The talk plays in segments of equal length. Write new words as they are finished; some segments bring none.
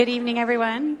Good evening,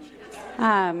 everyone.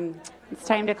 It's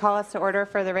time to call us to order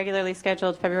for the regularly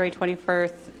scheduled February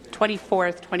 24th,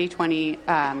 2020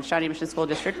 Shawnee Mission School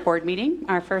District Board meeting.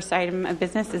 Our first item of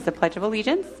business is the Pledge of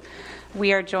Allegiance.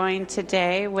 We are joined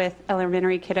today with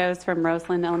elementary kiddos from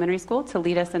Roseland Elementary School to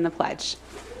lead us in the pledge.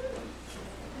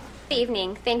 Good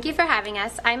evening. Thank you for having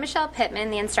us. I'm Michelle Pittman,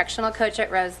 the instructional coach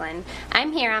at Roseland.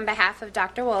 I'm here on behalf of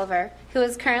Dr. Wolver, who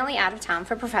is currently out of town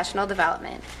for professional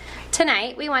development.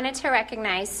 Tonight, we wanted to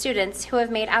recognize students who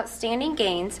have made outstanding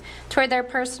gains toward their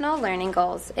personal learning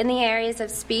goals in the areas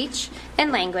of speech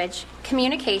and language,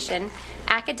 communication,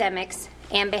 academics,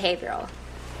 and behavioral.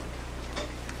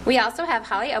 We also have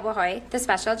Holly Oberhoy, the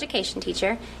special education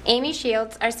teacher, Amy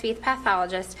Shields, our speech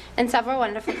pathologist, and several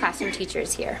wonderful classroom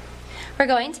teachers here. We're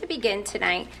going to begin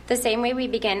tonight the same way we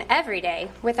begin every day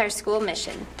with our school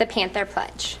mission, the Panther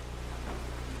Pledge.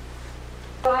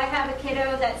 So I have a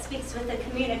kiddo that speaks with a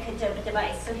communicative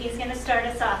device, so he's going to start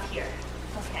us off here.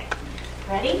 Okay.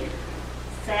 Ready?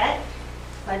 Set.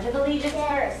 Pledge of Allegiance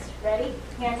first. Ready?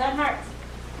 Hands on hearts.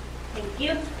 Thank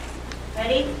you.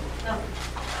 Ready? Go.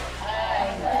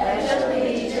 I pledge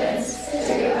allegiance to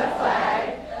the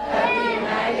flag of the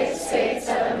United States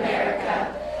of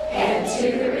America and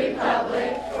to the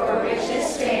republic for which it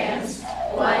stands,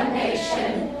 one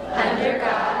nation, under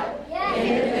God,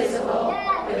 indivisible,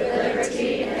 with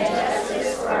liberty and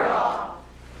justice for all.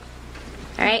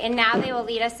 All right, and now they will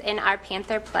lead us in our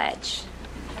Panther Pledge.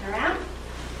 Turn around.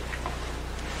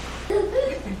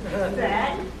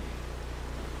 Set.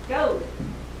 Go.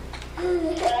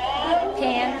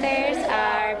 Panthers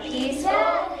are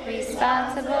peaceful,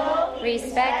 responsible,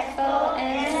 respectful,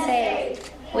 and safe.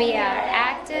 We are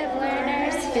active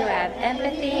learners who have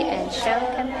empathy and show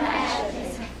compassion.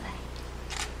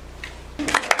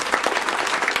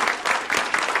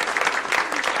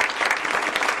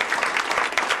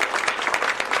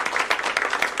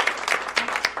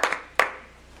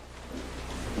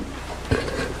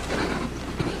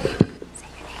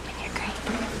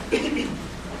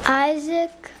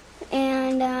 Isaac,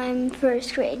 and I'm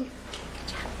first grade.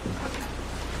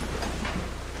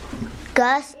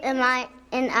 Gus, and I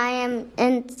am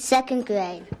in second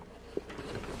grade.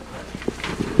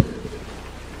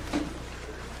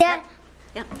 Yeah.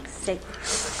 Yep. Stay.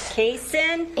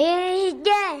 Kason,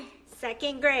 Yeah.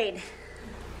 second grade.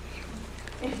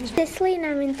 Cicely, and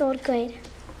I'm in third grade.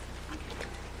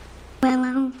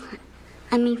 Willow,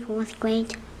 I'm in fourth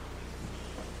grade.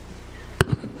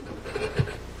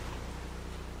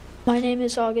 My name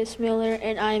is August Miller,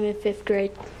 and I am in fifth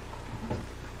grade.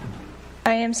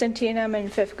 I am Santina. I'm in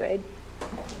fifth grade.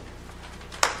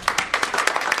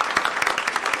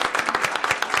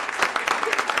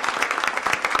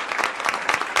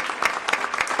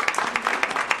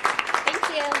 Thank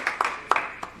you.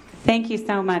 Thank you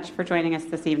so much for joining us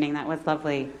this evening. That was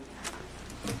lovely.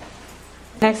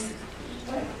 Next,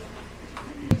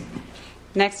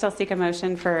 I'll seek a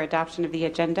motion for adoption of the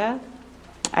agenda.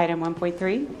 Item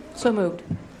 1.3. So moved.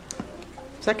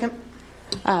 Second.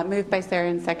 Moved by Sarah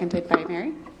and seconded by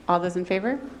Mary. All those in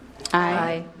favor?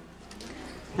 Aye.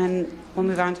 And we'll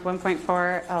move on to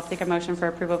 1.4. I'll seek a motion for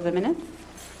approval of the minutes.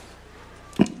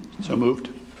 So moved.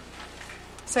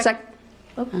 Second.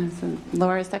 So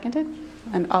Laura seconded.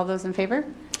 And all those in favor?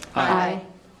 Aye.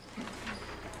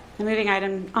 And moving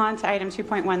on to item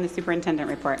 2.1, the superintendent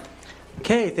report.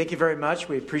 Okay, thank you very much.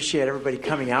 We appreciate everybody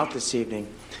coming out this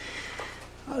evening.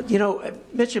 I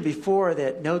mentioned before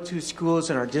that no two schools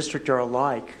in our district are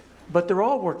alike, but they're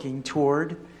all working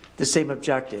toward the same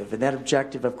objective. And that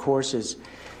objective, of course, is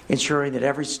ensuring that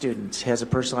every student has a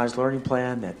personalized learning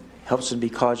plan that helps them be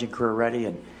college and career ready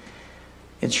and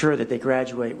ensure that they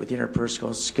graduate with the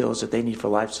interpersonal skills that they need for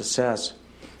life success.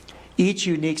 Each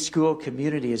unique school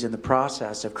community is in the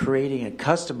process of creating and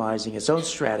customizing its own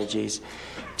strategies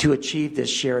to achieve this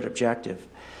shared objective.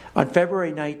 On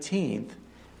February 19th,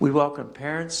 we welcome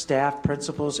parents, staff,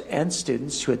 principals, and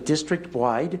students to a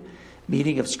district-wide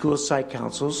meeting of school site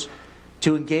councils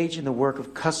to engage in the work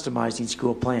of customizing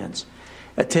school plans.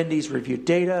 Attendees reviewed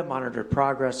data, monitored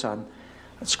progress on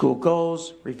school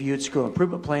goals, reviewed school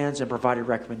improvement plans, and provided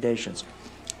recommendations.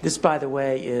 This, by the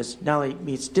way, is not only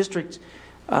meets the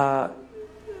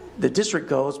district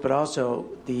goals, but also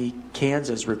the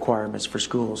Kansas requirements for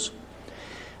schools.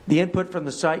 The input from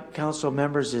the site council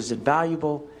members is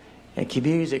invaluable, and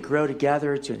communities that grow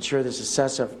together to ensure the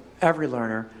success of every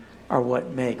learner are what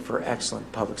make for excellent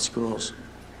public schools.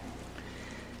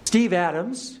 Steve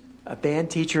Adams, a band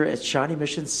teacher at Shawnee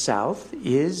Mission South,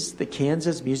 is the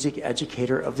Kansas Music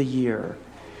Educator of the Year.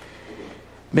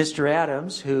 Mr.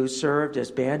 Adams, who served as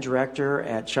band director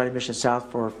at Shawnee Mission South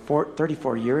for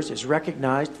 34 years, is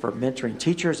recognized for mentoring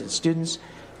teachers and students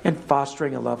and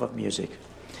fostering a love of music.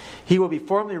 He will be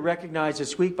formally recognized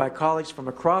this week by colleagues from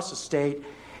across the state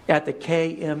at the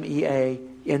KMEA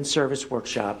In-Service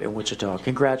Workshop in Wichita.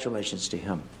 Congratulations to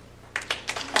him.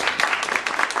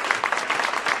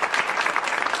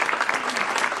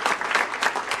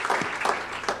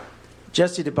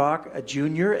 Jesse DeBach, a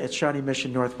junior at Shawnee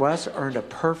Mission Northwest, earned a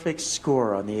perfect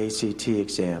score on the ACT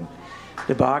exam.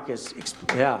 DeBach is,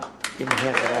 give me a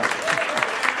hand for that.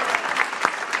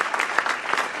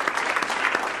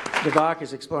 DeBach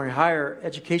is exploring higher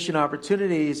education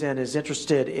opportunities and is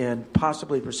interested in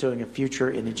possibly pursuing a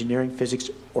future in engineering, physics,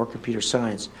 or computer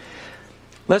science.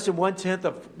 Less than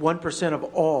 1% of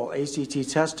all ACT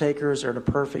test takers earn a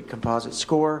perfect composite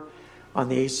score on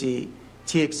the ACT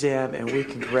exam, and we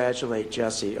congratulate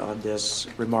Jesse on this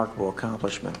remarkable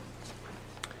accomplishment.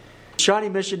 Shawnee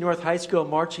Mission North High School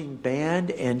Marching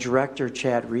Band and Director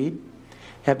Chad Reed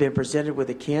have been presented with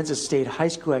the Kansas State High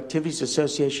School Activities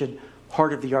Association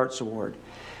Heart of the Arts Award.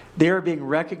 They are being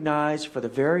recognized for the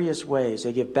various ways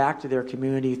they give back to their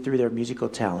community through their musical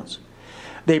talents.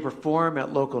 They perform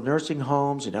at local nursing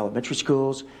homes and elementary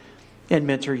schools and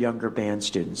mentor younger band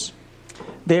students.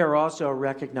 They are also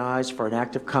recognized for an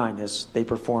act of kindness they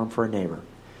perform for a neighbor.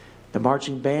 The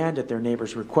marching band, at their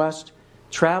neighbor's request,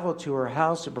 traveled to her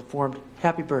house and performed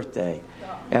Happy Birthday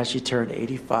as she turned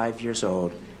 85 years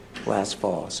old last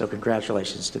fall. So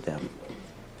congratulations to them.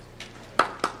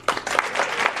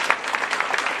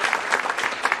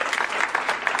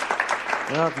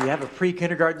 Well, if you have a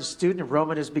pre-kindergarten student,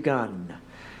 enrollment has begun.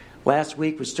 Last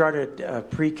week, we started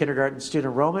pre-kindergarten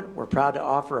student enrollment. We're proud to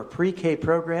offer a pre-K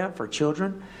program for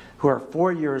children who are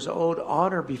 4 years old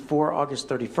on or before August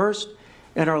 31st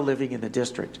and are living in the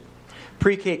district.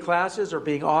 Pre-K classes are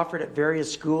being offered at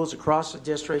various schools across the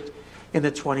district in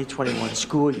the 2021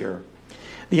 school year.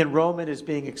 The enrollment is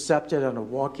being accepted on a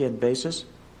walk-in basis.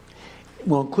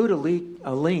 We'll include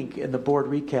a link in the board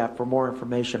recap for more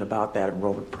information about that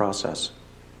enrollment process.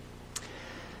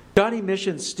 Shawnee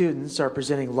Mission students are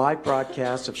presenting live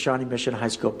broadcasts of Shawnee Mission High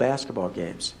School basketball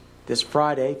games. This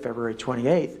Friday, February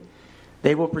 28th,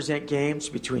 they will present games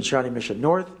between Shawnee Mission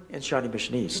North and Shawnee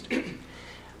Mission East.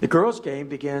 The girls' game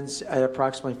begins at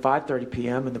approximately 5:30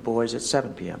 p.m. and the boys at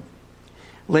 7 p.m.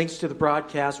 Links to the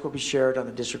broadcast will be shared on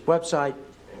the district website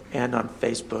and on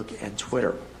Facebook and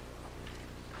Twitter.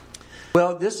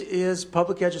 Well, this is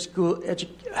Public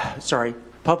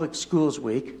Schools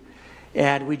Week,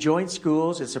 and we join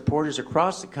schools and supporters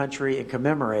across the country in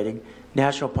commemorating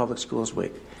National Public Schools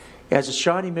Week. As a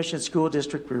Shawnee Mission School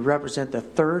District, we represent the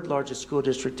third largest school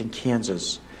district in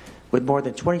Kansas, with more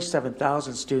than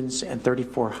 27,000 students and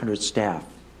 3,400 staff.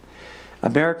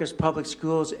 America's public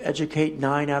schools educate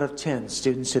 9 out of 10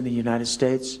 students in the United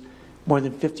States, more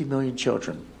than 50 million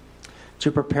children,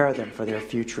 to prepare them for their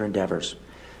future endeavors.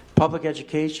 Public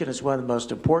education is one of the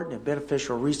most important and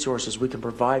beneficial resources we can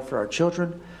provide for our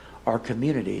children, our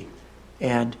community,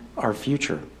 and our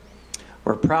future.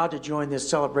 We're proud to join this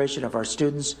celebration of our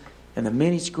students and the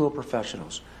many school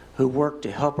professionals who work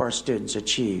to help our students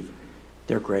achieve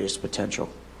their greatest potential.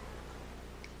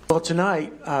 Well,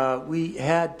 tonight we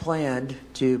had planned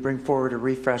to bring forward a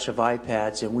refresh of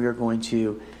iPads, and we are going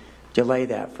to delay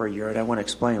that for a year, and I want to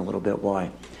explain a little bit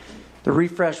why. The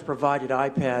refresh provided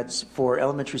iPads for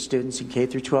elementary students and K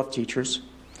through 12 teachers.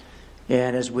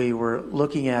 And as we were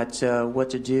looking at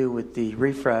what to do with the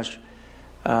refresh,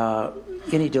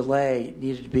 any delay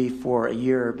needed to be for a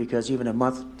year, because even a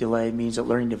month delay means that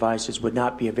learning devices would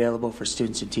not be available for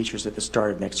students and teachers at the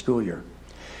start of next school year.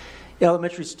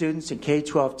 Elementary students and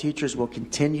K-12 teachers will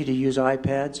continue to use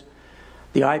iPads.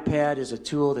 The iPad is a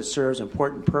tool that serves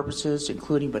important purposes,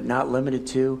 including but not limited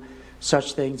to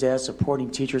such things as supporting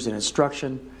teachers in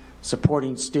instruction,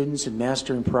 supporting students in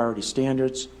mastering priority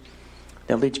standards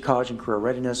that lead to college and career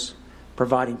readiness,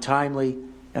 providing timely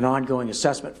and ongoing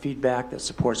assessment feedback that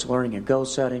supports learning and goal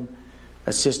setting,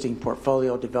 assisting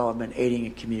portfolio development, aiding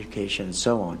in communication, and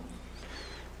so on.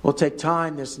 We'll take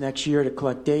time this next year to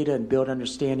collect data and build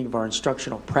understanding of our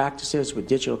instructional practices with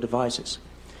digital devices.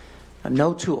 And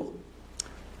no tool,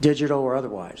 digital or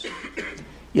otherwise,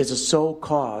 is a sole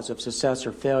cause of success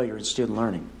or failure in student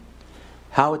learning.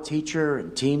 How a teacher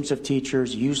and teams of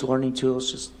teachers use learning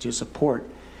tools to support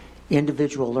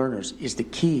individual learners is the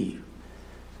key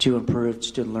to improved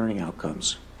student learning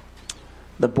outcomes.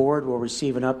 The board will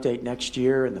receive an update next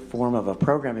year in the form of a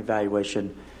program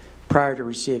evaluation prior to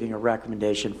receiving a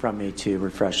recommendation from me to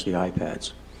refresh the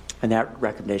iPads. And that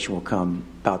recommendation will come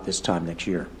about this time next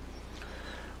year.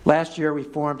 Last year, we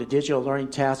formed a digital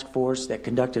learning task force that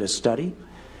conducted a study.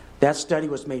 That study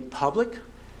was made public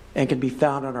and can be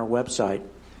found on our website.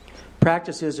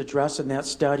 Practices addressed in that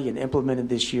study and implemented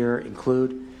this year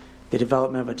include the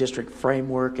development of a district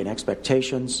framework and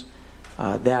expectations.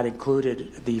 That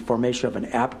included the formation of an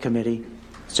app committee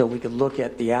so we could look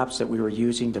at the apps that we were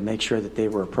using to make sure that they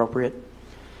were appropriate.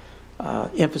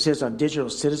 Emphasis on digital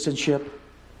citizenship,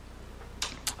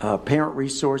 parent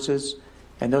resources,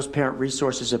 and those parent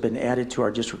resources have been added to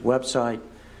our district website.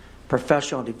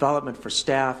 Professional development for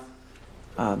staff,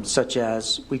 such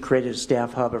as we created a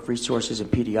staff hub of resources and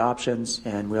PD options,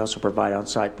 and we also provide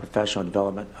on-site professional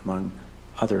development, among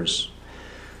others.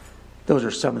 Those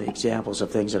are some of the examples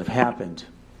of things that have happened.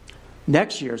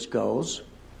 Next year's goals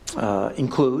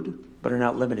include, but are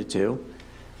not limited to,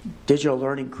 digital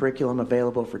learning curriculum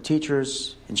available for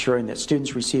teachers, ensuring that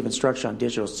students receive instruction on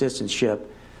digital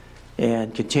citizenship,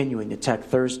 and continuing the Tech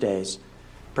Thursdays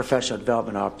professional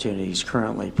development opportunities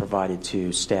currently provided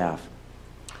to staff.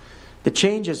 The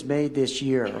changes made this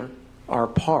year are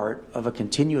part of a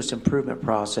continuous improvement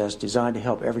process designed to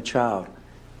help every child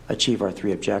achieve our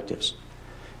 3 objectives.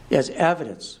 As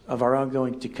evidence of our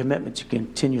ongoing commitment to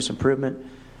continuous improvement,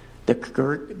 the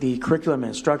Curriculum and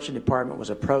Instruction Department was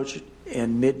approached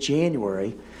in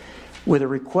mid-January with a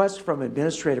request from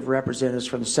administrative representatives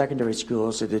from the secondary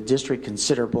schools that the district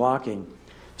consider blocking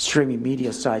streaming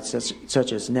media sites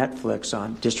such as Netflix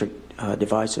on district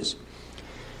devices.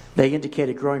 They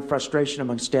indicated growing frustration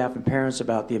among staff and parents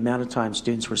about the amount of time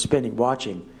students were spending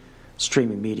watching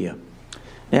streaming media.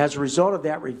 And as a result of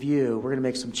that review, we're going to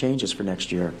make some changes for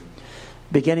next year.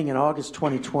 Beginning in August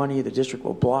 2020, the district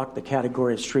will block the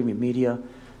category of streaming media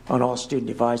on all student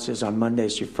devices on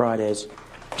Mondays through Fridays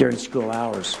during school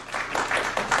hours.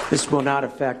 This will not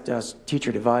affect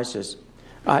teacher devices.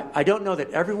 I don't know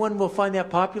that everyone will find that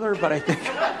popular, but I think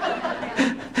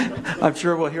I'm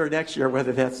sure we'll hear next year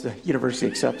whether that's universally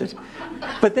accepted.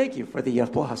 But thank you for the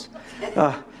applause.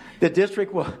 The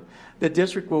district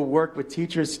will work with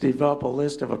teachers to develop a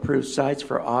list of approved sites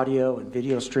for audio and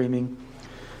video streaming.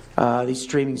 These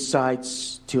streaming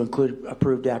sites, to include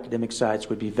approved academic sites,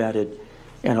 would be vetted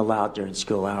and allowed during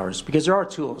school hours, because there are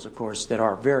tools, of course, that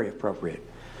are very appropriate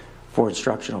for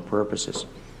instructional purposes.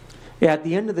 At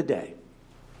the end of the day,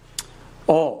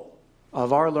 all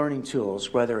of our learning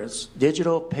tools, whether it's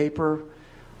digital, paper,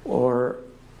 or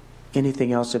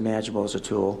anything else imaginable as a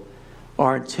tool,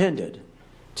 are intended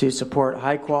to support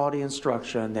high-quality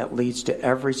instruction that leads to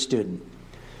every student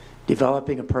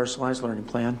developing a personalized learning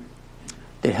plan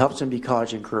that helps them be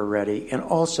college and career ready, and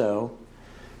also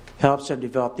helps them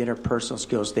develop the interpersonal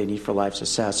skills they need for life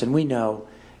success. And we know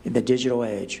in the digital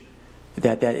age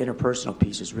that interpersonal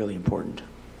piece is really important.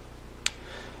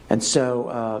 And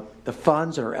so the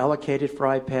funds that are allocated for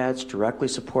iPads directly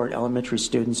support elementary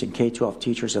students and K-12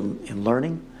 teachers in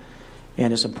learning,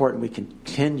 and it's important we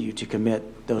continue to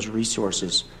commit those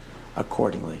resources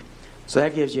accordingly. So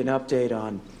that gives you an update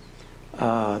on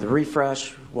the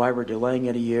refresh, why we're delaying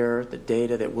it a year, the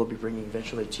data that we'll be bringing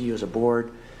eventually to you as a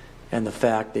board, and the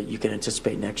fact that you can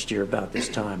anticipate next year about this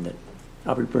time that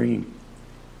I'll be bringing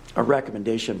a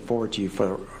recommendation forward to you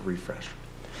for a refresh.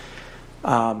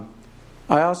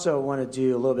 I also want to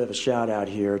do a little bit of a shout out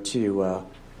here to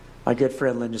my good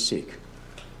friend Linda Seek.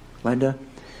 Linda,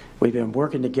 we've been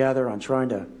working together on trying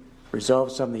to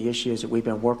resolve some of the issues that we've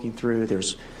been working through.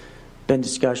 There's been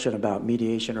discussion about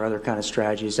mediation or other kind of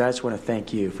strategies. I just want to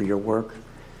thank you for your work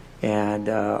and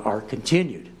our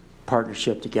continued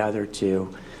partnership together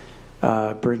to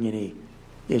bring any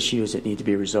issues that need to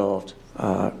be resolved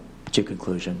to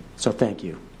conclusion. So thank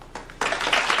you.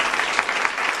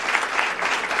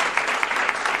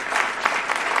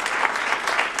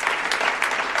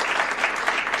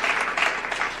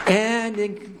 And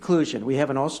in conclusion, we have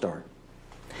an all-star.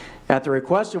 At the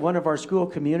request of one of our school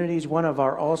communities, one of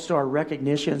our all-star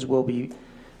recognitions will be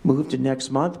moved to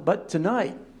next month. But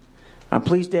tonight, I'm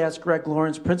pleased to ask Greg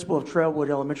Lawrence, principal of Trailwood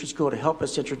Elementary School, to help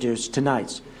us introduce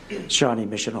tonight's Shawnee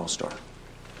Mission All-Star.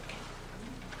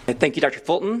 Thank you, Dr.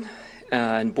 Fulton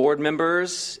and board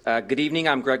members. Good evening.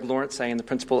 I'm Greg Lawrence. I am the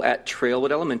principal at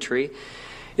Trailwood Elementary.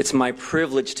 It's my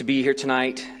privilege to be here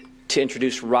tonight to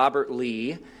introduce Robert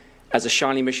Lee as a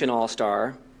Shawnee Mission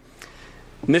All-Star.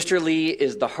 Mr. Lee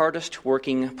is the hardest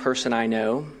working person I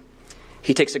know.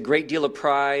 He takes a great deal of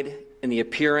pride in the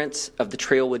appearance of the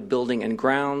Trailwood building and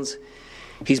grounds.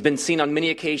 He's been seen on many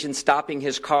occasions stopping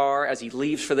his car as he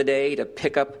leaves for the day to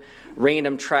pick up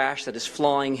random trash that is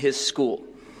flagging his school.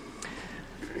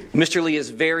 Mr. Lee is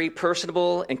very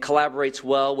personable and collaborates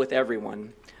well with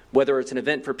everyone, whether it's an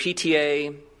event for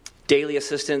PTA, daily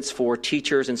assistance for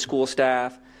teachers and school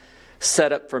staff,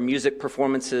 setup for music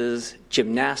performances,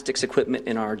 gymnastics equipment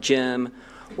in our gym,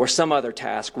 or some other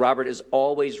task. Robert is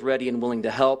always ready and willing to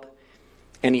help,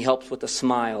 and he helps with a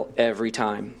smile every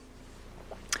time.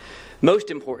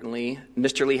 Most importantly,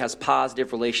 Mr. Lee has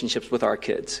positive relationships with our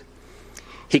kids.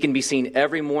 He can be seen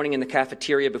every morning in the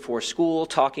cafeteria before school,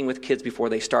 talking with kids before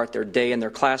they start their day in their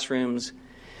classrooms.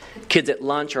 Kids at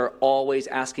lunch are always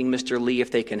asking Mr. Lee if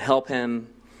they can help him.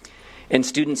 And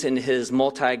students in his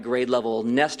multi-grade level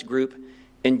NEST group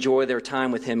enjoy their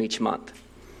time with him each month.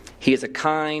 He is a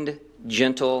kind,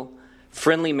 gentle,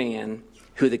 friendly man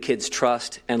who the kids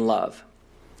trust and love.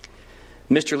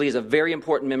 Mr. Lee is a very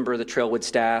important member of the Trailwood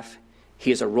staff.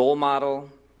 He is a role model,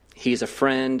 he is a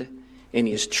friend, and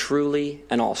he is truly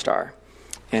an all-star.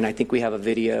 And I think we have a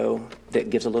video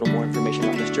that gives a little more information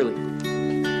about Mr. Lee.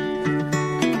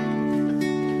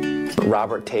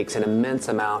 Robert takes an immense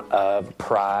amount of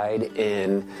pride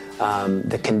in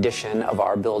the condition of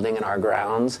our building and our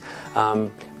grounds.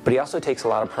 But he also takes a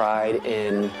lot of pride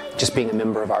in just being a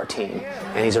member of our team.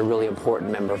 And he's a really important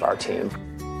member of our team.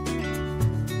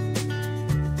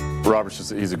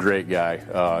 He's a great guy.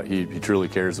 He truly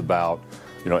cares about,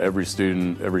 every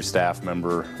student, every staff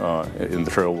member in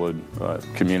the Trailwood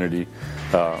community.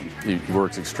 He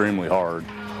works extremely hard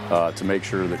to make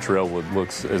sure that Trailwood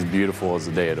looks as beautiful as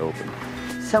the day it opened.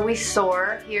 So we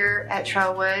soar here at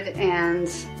Trailwood, and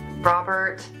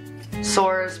Robert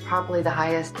soars probably the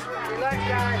highest.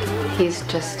 He's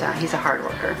a hard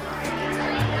worker.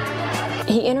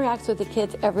 He interacts with the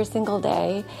kids every single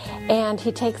day, and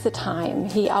he takes the time.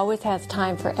 He always has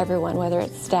time for everyone, whether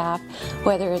it's staff,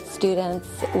 whether it's students,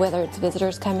 whether it's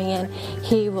visitors coming in.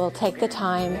 He will take the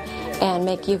time and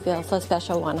make you feel so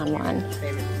special one-on-one.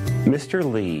 Mr.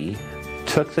 Lee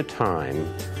took the time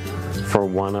for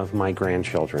one of my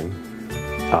grandchildren,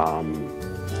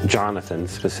 Jonathan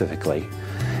specifically,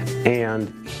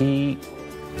 and he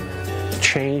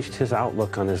changed his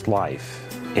outlook on his life.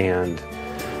 And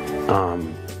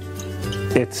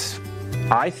it's,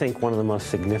 I think, one of the most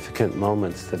significant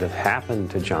moments that have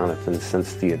happened to Jonathan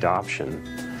since the adoption.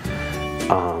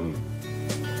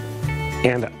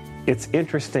 And it's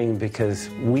interesting because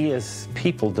we as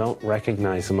people don't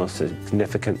recognize the most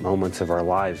significant moments of our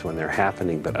lives when they're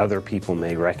happening, but other people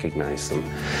may recognize them.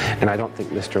 And I don't think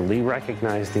Mr. Lee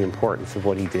recognized the importance of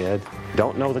what he did.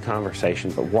 Don't know the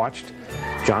conversation, but watched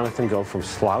Jonathan go from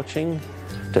slouching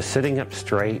to sitting up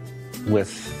straight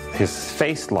with his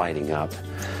face lighting up.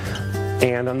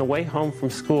 And on the way home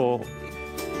from school,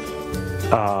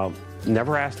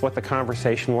 never asked what the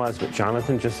conversation was, but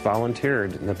Jonathan just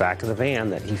volunteered in the back of the van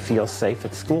that he feels safe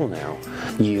at school now.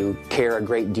 You care a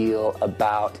great deal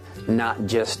about not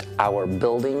just our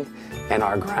building and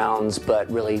our grounds, but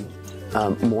really,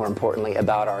 more importantly,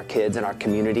 about our kids and our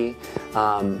community.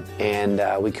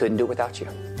 And we couldn't do it without you.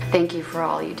 Thank you for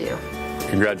all you do.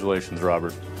 Congratulations,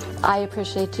 Robert. I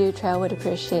appreciate you. Trailwood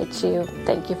appreciates you.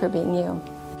 Thank you for being you.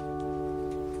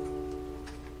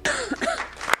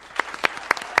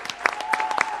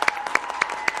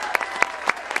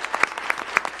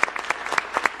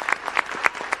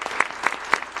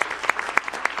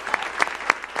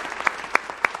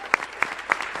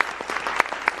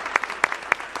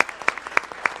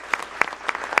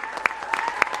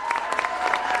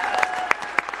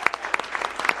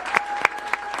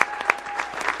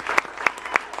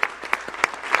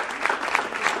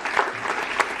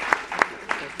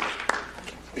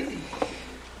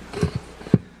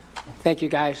 Thank you,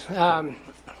 guys.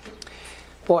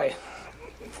 Boy,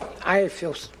 I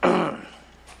feel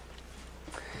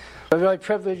really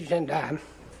privileged and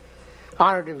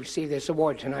honored to receive this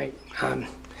award tonight. My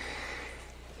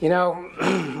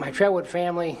Trailwood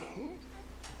family,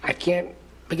 I can't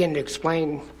begin to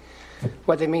explain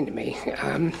what they mean to me.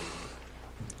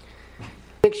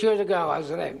 6 years ago, I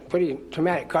was in a pretty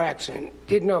traumatic car accident.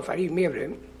 Didn't know if I'd even be able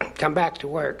to come back to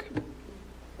work.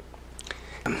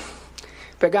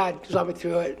 But God saw me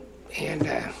through it,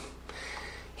 and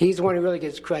He's the one who really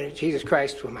gets credit, Jesus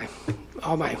Christ, for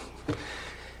all my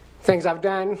things I've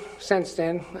done since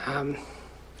then.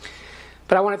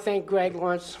 But I want to thank Greg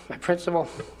Lawrence, my principal,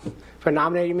 for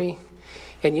nominating me,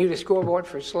 and you, the school board,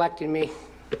 for selecting me.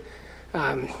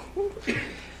 We're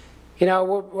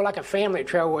like a family at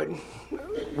Trailwood.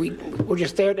 We're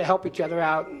just there to help each other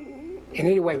out in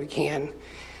any way we can.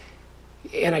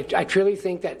 And I truly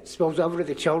think that spills over to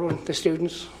the children, the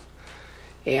students.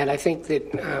 And I think that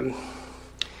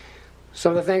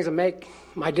some of the things that make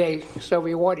my day so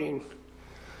rewarding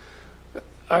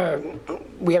are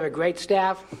we have a great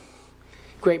staff,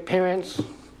 great parents,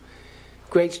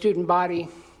 great student body,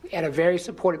 and a very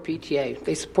supportive PTA.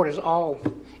 They support us all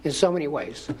in so many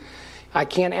ways. I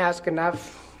can't ask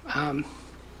enough. I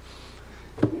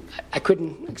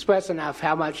couldn't express enough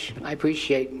how much I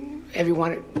appreciate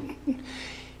everyone.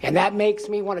 And that makes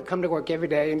me want to come to work every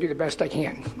day and do the best I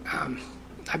can.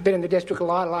 I've been in the district a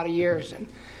lot of years, and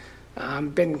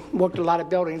worked in a lot of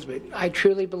buildings, but I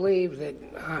truly believe that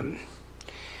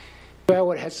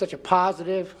Trailwood has such a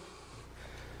positive,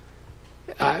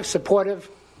 supportive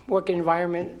working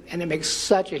environment, and it makes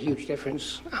such a huge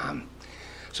difference.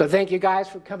 So thank you guys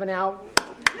for coming out.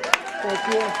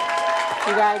 Thank you.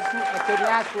 You guys, I couldn't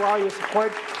ask for all your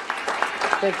support.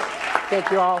 Thank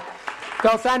you all. Go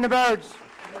Thunderbirds!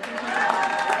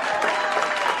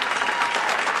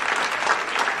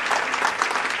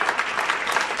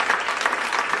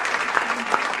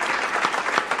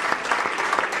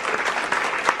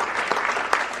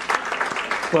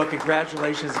 Well,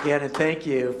 congratulations again, and thank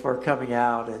you for coming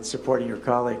out and supporting your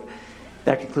colleague.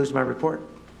 That concludes my report.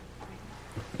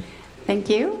 Thank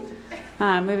you.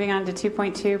 Moving on to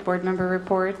 2.2, board member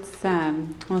reports.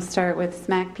 We'll start with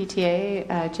SMAC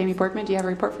PTA. Jamie Boardman, do you have a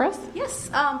report for us? Yes,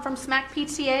 from SMAC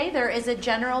PTA, there is a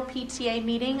general PTA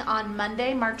meeting on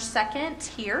Monday, March 2nd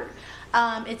here.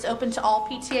 It's open to all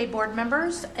PTA board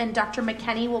members, and Dr.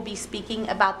 McKenney will be speaking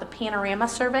about the Panorama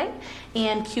Survey,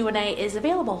 and Q&A is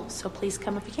available, so please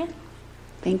come if you can.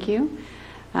 Thank you.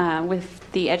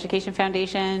 With the Education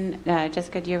Foundation,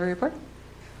 Jessica, do you have a report?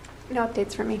 No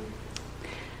updates from me.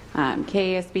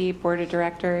 KASB Board of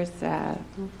Directors,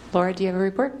 Laura, do you have a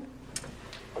report?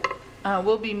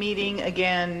 We'll be meeting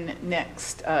again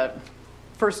next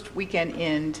first weekend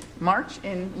in March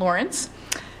in Lawrence.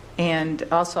 And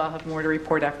also I'll have more to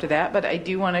report after that. But I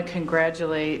do want to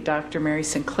congratulate Dr. Mary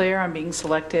Sinclair on being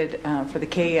selected for the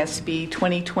KASB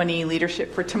 2020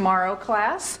 Leadership for Tomorrow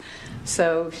class.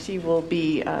 So she will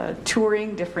be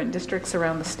touring different districts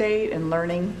around the state and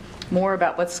learning more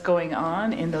about what's going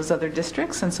on in those other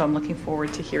districts. And so I'm looking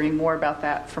forward to hearing more about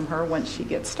that from her once she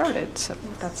gets started. So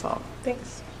that's all.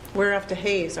 Thanks. We're off to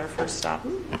Hayes, our first stop.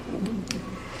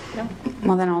 Yeah.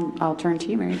 Well, then I'll turn to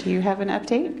you, Mary. Do you have an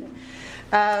update?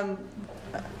 I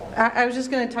was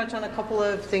just going to touch on a couple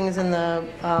of things in the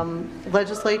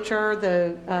legislature.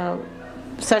 The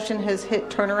session has hit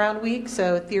turnaround week,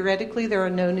 so theoretically there are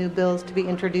no new bills to be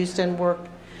introduced and worked.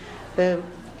 The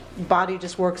body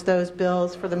just works those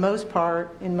bills for the most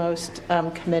part in most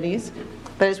committees.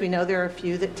 But as we know, there are a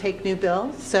few that take new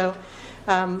bills. So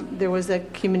there was a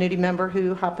community member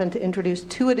who happened to introduce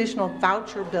 2 additional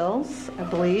voucher bills, I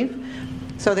believe.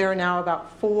 So there are now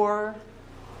about 3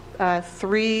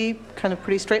 kind of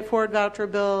pretty straightforward voucher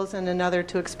bills and another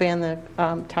to expand the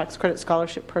tax credit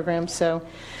scholarship program. So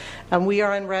we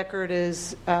are on record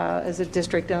as a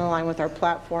district in line with our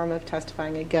platform of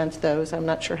testifying against those. I'm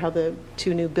not sure how the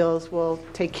 2 new bills will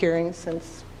take hearings,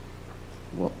 since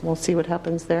we'll see what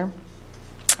happens there.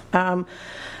 A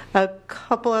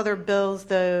couple other bills,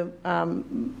 and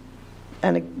I'm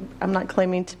not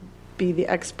claiming to be the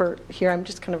expert here. I'm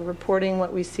just kind of reporting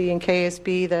what we see in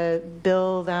KSB. The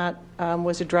bill that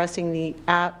was addressing the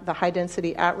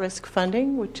high-density at-risk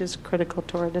funding, which is critical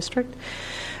to our district.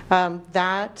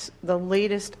 The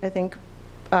latest, I think,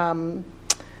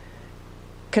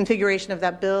 configuration of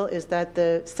that bill is that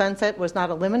the sunset was not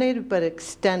eliminated but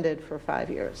extended for 5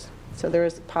 years. So there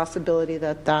is a possibility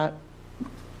that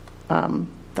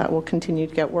will continue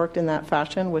to get worked in that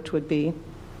fashion, which would be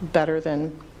better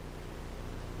than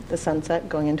the sunset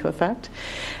going into effect.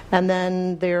 And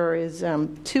then there is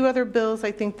 2 other bills,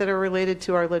 I think, that are related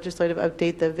to our legislative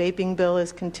update. The vaping bill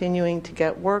is continuing to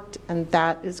get worked, and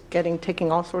that is taking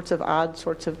all sorts of odd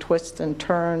sorts of twists and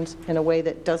turns in a way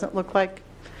that doesn't look like,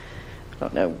 I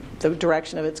don't know, the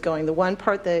direction of it's going. The one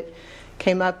part that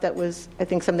came up that was, I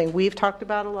think, something we've talked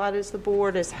about a lot as the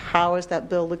board is how is that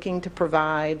bill looking to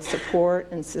provide support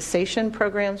and cessation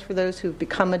programs for those who've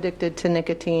become addicted to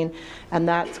nicotine, and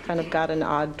that's kind of got an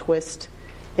odd twist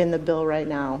in the bill right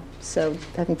now. So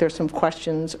I think there's some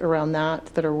questions around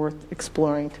that are worth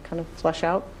exploring to kind of flesh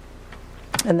out.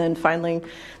 And then finally,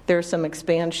 there's some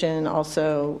expansion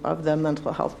also of the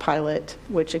mental health pilot,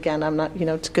 which again, I'm not,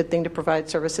 it's a good thing to provide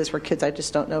services for kids. I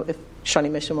just don't know if Shawnee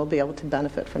Mission will be able to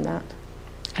benefit from that.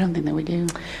 I don't think that we do.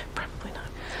 Probably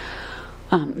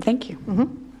not. Thank you.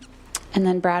 Mm-hmm. And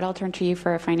then Brad, I'll turn to you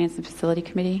for a Finance and Facility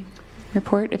Committee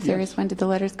report, if there is one. Did the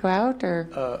letters go out? Or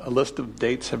a list of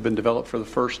dates have been developed for the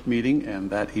first meeting, and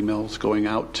that email is going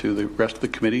out to the rest of the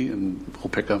committee, and we'll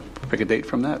pick a date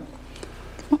from that.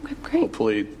 Okay, great.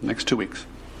 Hopefully next 2 weeks.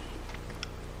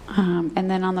 And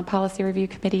then on the Policy Review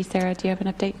Committee, Sarah, do you have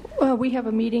an update? Well, we have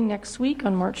a meeting next week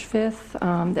on March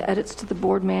 5th. The edits to the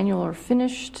board manual are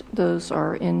finished. Those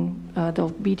are they'll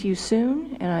be to you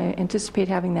soon, and I anticipate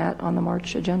having that on the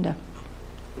March agenda.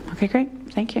 Okay, great.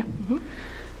 Thank you.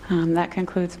 Mm-hmm. That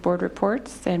concludes board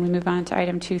reports, and we move on to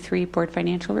item 2.3, board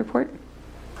financial report.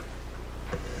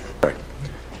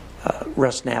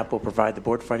 Russ Knapp will provide the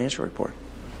board financial report.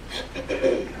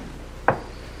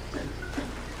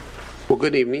 Well,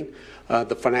 good evening.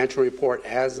 The financial report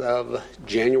as of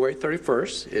January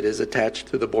 31st, it is attached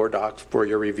to the board docs for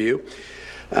your review.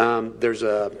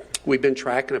 We've been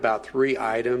tracking about 3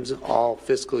 items all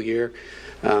fiscal year.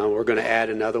 We're going to add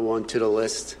another one to the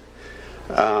list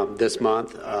this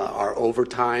month. Our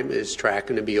overtime is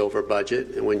tracking to be over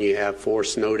budget, and when you have 4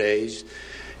 snow days,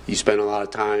 you spend a lot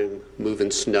of time moving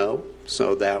snow.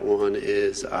 So that one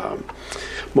is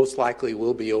most likely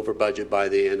will be over budget by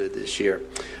the end of this year.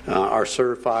 Our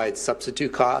certified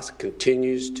substitute cost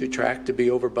continues to track to be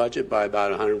over budget by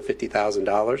about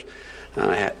 $150,000.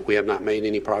 We have not made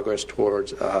any progress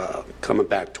towards coming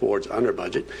back towards under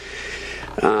budget.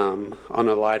 On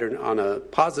a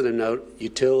positive note,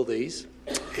 utilities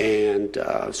and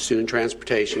student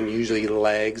transportation usually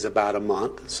lags about a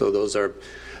month. So those are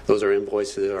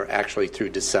invoices that are actually through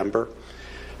December.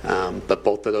 But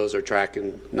both of those are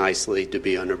tracking nicely to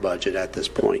be under budget at this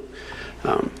point.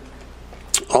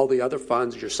 All the other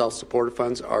funds, your self-supported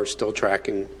funds, are still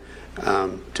tracking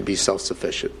to be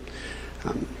self-sufficient.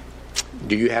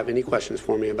 Do you have any questions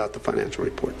for me about the financial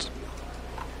reports?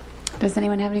 Does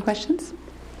anyone have any questions?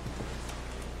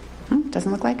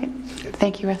 Doesn't look like it. Okay.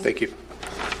 Thank you, Russ. Thank you.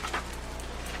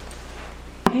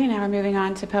 Okay, now we're moving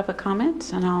on to public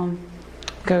comment, and I'll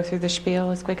go through the spiel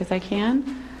as quick as I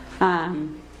can.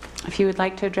 If you would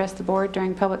like to address the board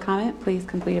during public comment, please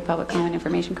complete a public comment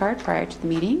information card prior to the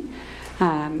meeting.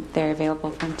 They're available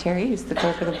from Terry, who's the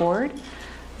clerk of the board.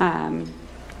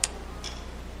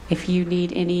 If you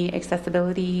need any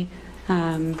accessibility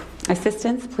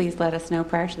assistance, please let us know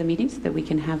prior to the meeting so that we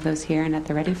can have those here and at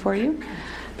the ready for you.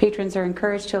 Patrons are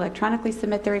encouraged to electronically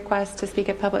submit their request to speak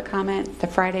at public comment the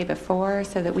Friday before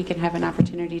so that we can have an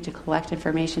opportunity to collect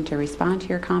information to respond to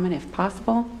your comment if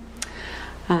possible.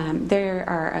 There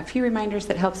are a few reminders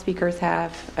that help speakers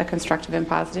have a constructive and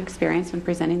positive experience when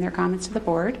presenting their comments to the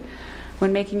board.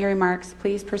 When making your remarks,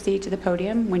 please proceed to the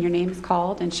podium when your name is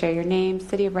called and share your name,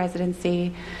 city of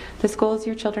residency, the schools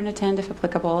your children attend if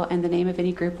applicable, and the name of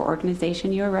any group or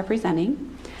organization you are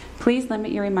representing. Please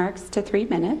limit your remarks to 3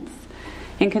 minutes.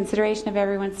 In consideration of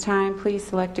everyone's time, please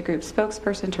select a group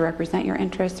spokesperson to represent your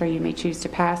interests, or you may choose to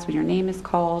pass when your name is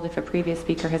called if a previous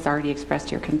speaker has already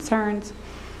expressed your concerns.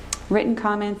 Written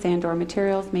comments and/or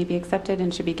materials may be accepted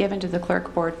and should be given to the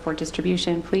clerk board for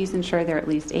distribution. Please ensure there are at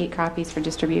least 8 copies for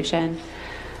distribution.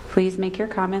 Please make your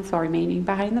comments while remaining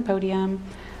behind the podium.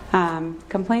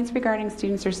 Complaints regarding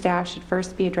students or staff should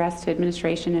first be addressed to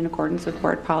administration in accordance with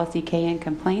Board Policy KN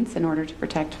Complaints in order to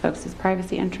protect folks'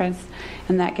 privacy interests,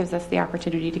 and that gives us the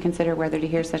opportunity to consider whether to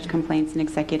hear such complaints in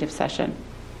executive session.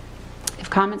 If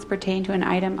comments pertain to an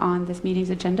item on this meeting's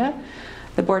agenda,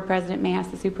 the board president may ask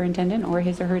the superintendent or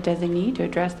his or her designee to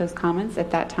address those comments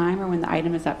at that time or when the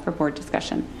item is up for board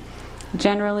discussion.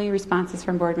 Generally, responses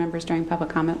from board members during public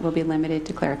comment will be limited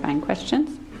to clarifying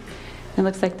questions. It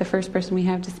looks like the first person we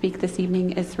have to speak this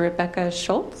evening is Rebecca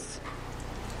Schultz.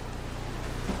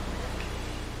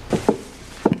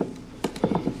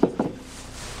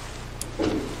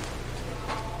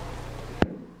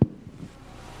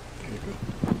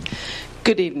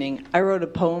 Good evening. I wrote a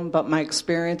poem about my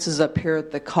experiences up here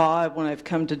at the CAW when I've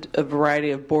come to a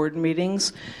variety of board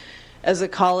meetings. As a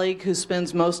colleague who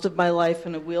spends most of my life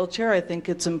in a wheelchair, I think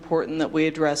it's important that we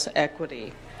address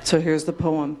equity. So here's the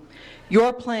poem.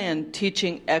 Your plan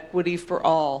teaching equity for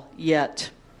all,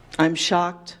 yet I'm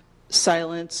shocked,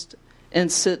 silenced,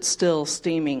 and sit still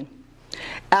steaming,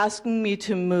 asking me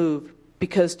to move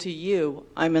because to you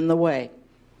I'm in the way.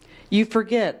 You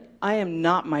forget I am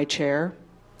not my chair.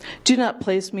 Do not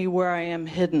place me where I am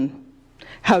hidden.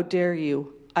 How dare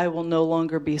you? I will no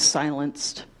longer be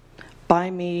silenced.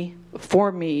 By me,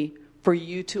 for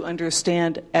you to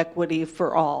understand equity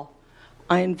for all.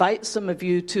 I invite some of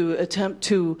you to attempt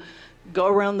to go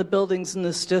around the buildings in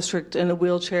this district in a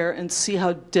wheelchair and see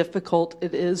how difficult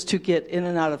it is to get in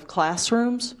and out of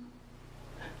classrooms,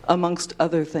 amongst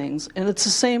other things. And it's the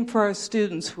same for our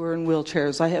students who are in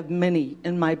wheelchairs. I have many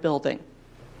in my building.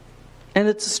 And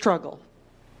it's a struggle.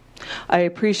 I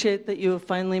appreciate that you have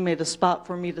finally made a spot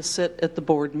for me to sit at the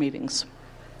board meetings.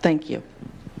 Thank you.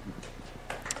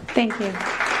 Thank you.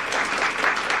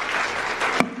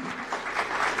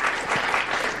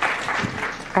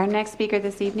 Our next speaker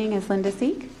this evening is Linda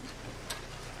Seek.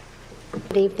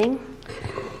 Good evening.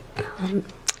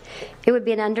 It would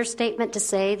be an understatement to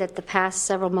say that the past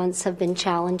several months have been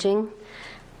challenging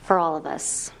for all of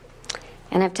us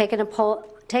and have taken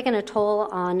a toll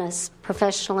on us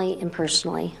professionally and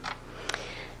personally.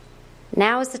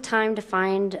 Now is the time to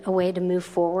find a way to move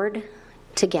forward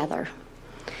together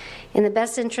in the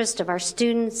best interest of our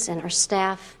students and our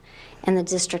staff and the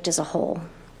district as a whole.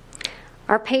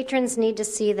 Our patrons need to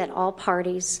see that all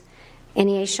parties,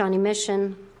 NEA Shawnee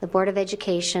Mission, the Board of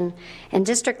Education, and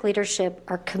district leadership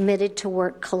are committed to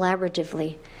work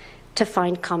collaboratively to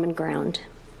find common ground.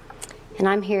 And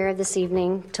I'm here this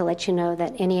evening to let you know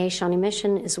that NEA Shawnee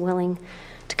Mission is willing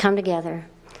to come together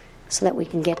so that we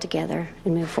can get together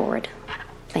and move forward.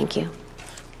 Thank you.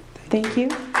 Thank you.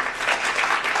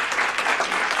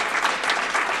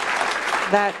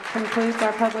 That concludes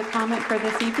our public comment for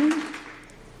this evening.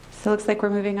 So it looks like we're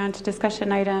moving on to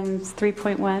discussion items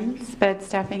 3.1, SPED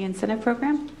Staffing Incentive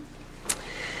Program.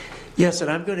 Yes, and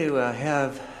I'm going to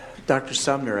have Dr.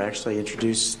 Sumner actually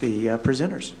introduce the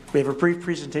presenters. We have a brief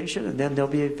presentation, and then they'll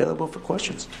be available for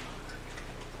questions.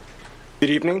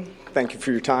 Good evening. Thank you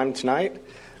for your time tonight.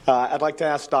 I'd like to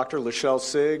ask Dr. Lachelle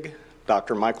Sigg,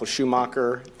 Dr. Michael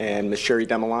Schumacher, and Ms. Sherry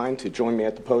Demeline to join me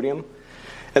at the podium.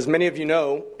 As many of you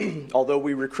know, although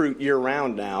we recruit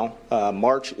year-round now,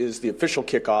 March is the official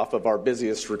kickoff of our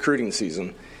busiest recruiting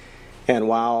season. And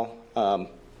while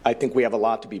I think we have a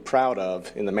lot to be proud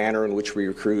of in the manner in which we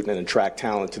recruit and attract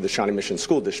talent to the Shawnee Mission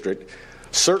School District,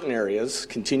 certain areas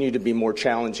continue to be more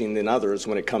challenging than others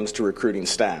when it comes to recruiting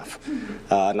staff,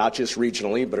 not just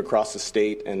regionally, but across the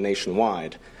state and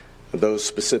nationwide. Those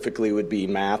specifically would be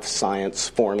math, science,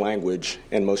 foreign language,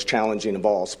 and most challenging of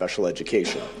all, special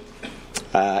education.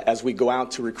 As we go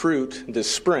out to recruit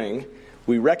this spring,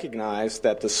 we recognize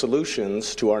that the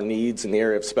solutions to our needs in the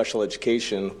area of special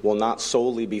education will not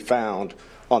solely be found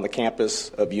on the campus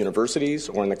of universities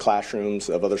or in the classrooms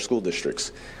of other school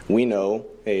districts. We know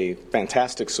a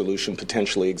fantastic solution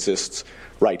potentially exists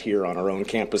right here on our own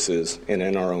campuses and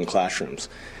in our own classrooms.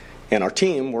 And our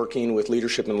team, working with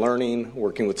Leadership and Learning,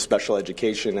 working with special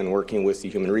education, and working with the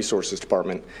Human Resources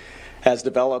Department, has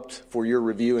developed for your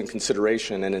review and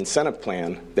consideration an incentive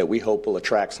plan that we hope will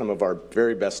attract some of our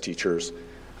very best teachers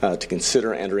to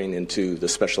consider entering into the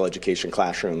special education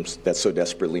classrooms that so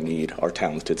desperately need our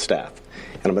talented staff.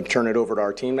 And I'm going to turn it over to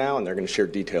our team now, and they're going to share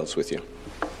details with you.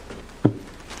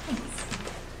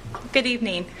 Good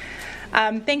evening.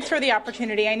 Thanks for the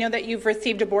opportunity. I know that you've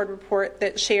received a board report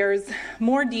that shares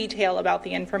more detail about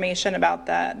the information about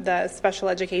the Special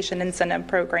Education Incentive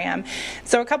Program.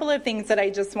 So a couple of things that I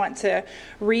just want to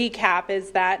recap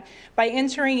is that by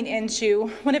entering into,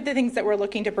 one of the things that we're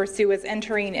looking to pursue is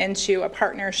entering into a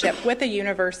partnership with a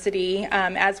university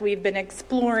as we've been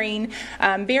exploring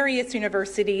various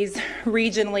universities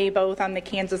regionally, both on the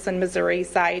Kansas and Missouri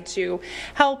side, to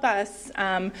help us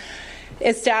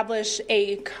establish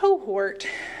a cohort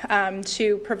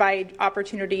to provide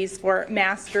opportunities for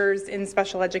masters in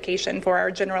special education for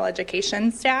our general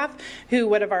education staff who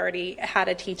would have already had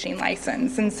a teaching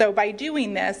license. And so by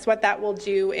doing this, what that will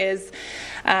do is,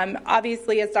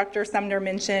 obviously, as Dr. Sumner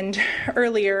mentioned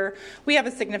earlier, we have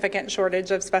a significant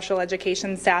shortage of special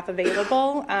education staff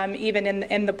available, even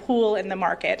in the pool in the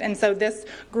market. And so this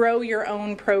grow your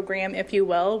own program, if you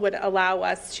will, would allow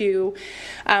us to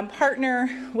partner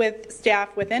with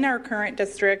staff within our current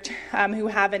district who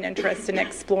have an interest in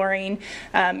exploring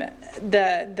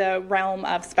the realm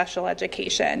of special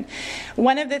education.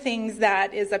 One of the things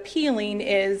that is appealing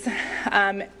is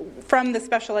from the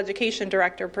special education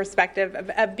director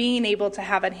perspective of being able to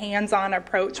have a hands-on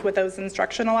approach with those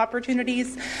instructional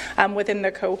opportunities within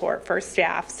the cohort for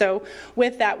staff. So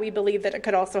with that, we believe that it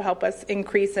could also help us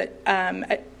increase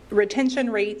retention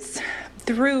rates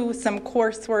through some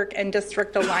coursework and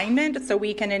district alignment, so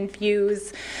we can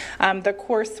infuse the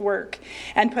coursework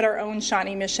and put our own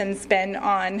Shawnee Mission spin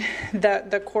on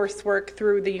the coursework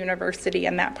through the university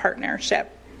and that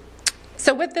partnership.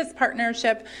 So with this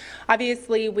partnership,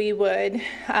 obviously we would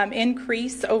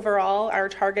increase overall our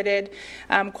targeted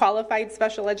qualified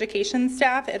special education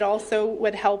staff. It also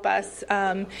would help us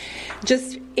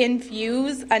just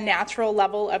infuse a natural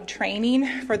level of training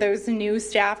for those new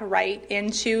staff right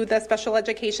into the special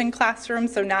education classroom.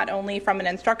 So not only from an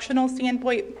instructional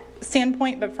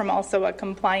standpoint, but from also a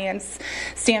compliance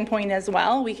standpoint as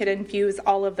well. We could infuse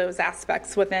all of those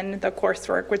aspects within the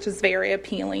coursework, which is very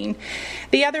appealing.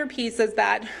 The other piece is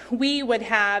that we would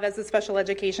have, as a special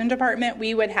education department,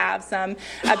 we would have some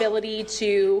ability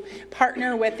to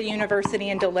partner with the university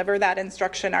and deliver that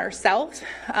instruction ourselves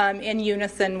in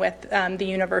unison with the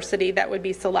university that would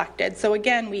be selected. So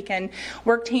again, we can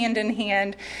work hand in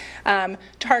hand,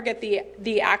 target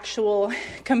the actual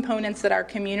components that our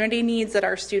community needs, that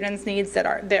our students needs,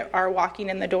 that are walking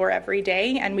in the door every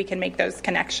day, and we can make those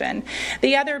connections.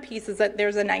 The other piece is that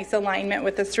there's a nice alignment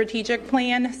with the strategic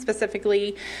plan,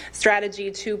 specifically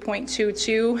strategy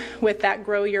 2.22 with that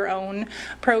grow your own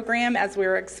program, as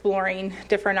we're exploring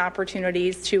different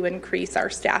opportunities to increase our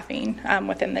staffing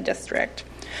within the district.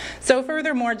 So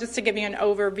furthermore, just to give you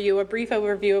a brief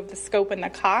overview of the scope and the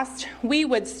cost, we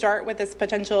would start with this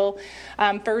potential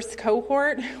first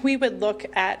cohort. We would look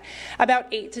at about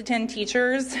 8 to 10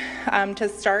 teachers to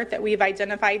start that we've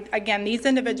identified. Again, these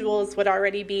individuals would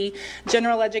already be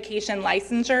general education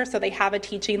licensure, so they have a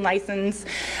teaching license.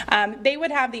 They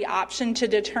would have the option to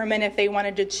determine if they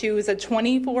wanted to choose a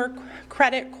 24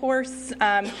 credit course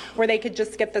where they could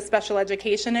just get the special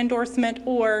education endorsement,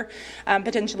 or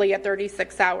potentially a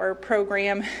 36-hour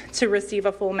program to receive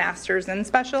a full master's in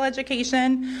special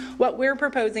education. What we're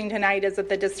proposing tonight is that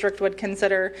the district would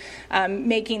consider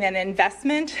making an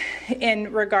investment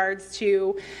in regards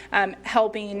to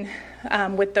helping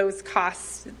with those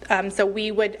costs. So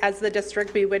we would, as the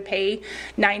district, we would pay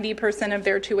 90% of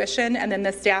their tuition, and then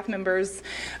the staff members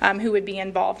who would be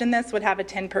involved in this would have a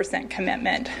 10%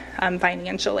 commitment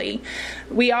financially.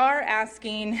 We are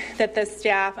asking that the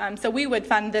staff, so we would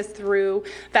fund this through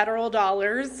federal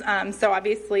dollars. So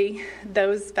obviously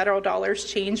those federal dollars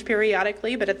change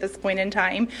periodically, but at this point in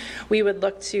time, we would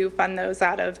look to fund those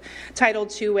out of Title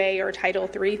IIA or Title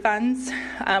III funds.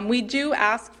 We do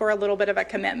ask for a little bit of a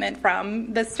commitment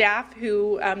from the staff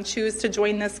who choose to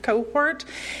join this cohort.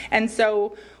 And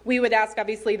so we would ask,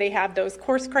 obviously, they have those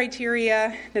course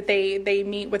criteria that they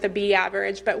meet with a B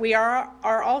average, but we are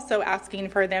also asking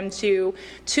for them to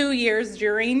 2 years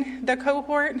during the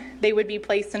cohort, they would be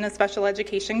placed in a special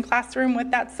education classroom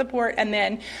with that support, and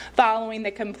then following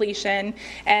the completion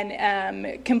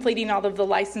and completing all of the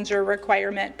licensure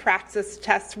requirement, praxis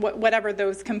tests, whatever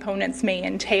those components may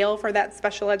entail for that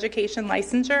special education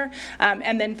licensure,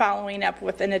 and then following up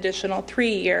with an additional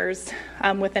 3 years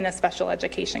within a special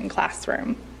education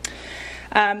classroom.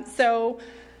 So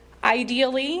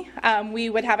ideally, we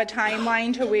would have a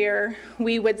timeline to where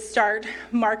we would start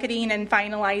marketing and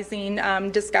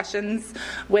finalizing discussions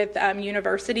with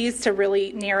universities to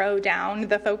really narrow down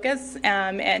the focus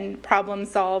and problem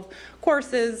solve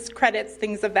courses, credits,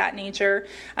 things of that nature,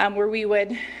 where we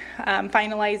would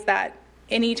finalize that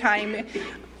anytime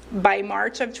by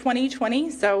March of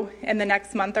 2020, so in the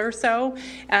next month or so,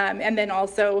 and then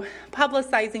also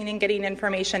publicizing and getting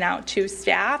information out to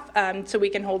staff so we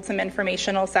can hold some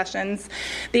informational sessions.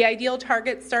 The ideal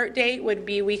target start date would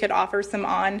be we could offer some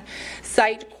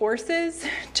on-site courses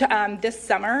to, this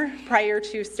summer prior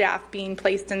to staff being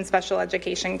placed in special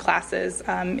education classes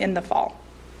in the fall.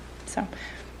 So,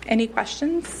 any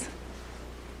questions?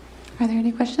 Are there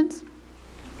any questions?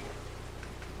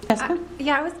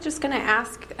 Yeah, I was just going to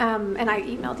ask, and I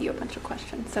emailed you a bunch of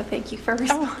questions, so thank you for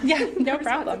responding. Oh, yeah, no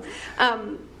problem.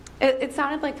 It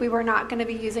sounded like we were not going to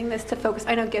be using this to focus.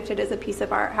 I know gifted is a piece of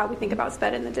how we think about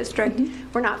SPED in the district.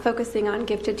 Mm-hmm. We're not focusing on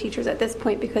gifted teachers at this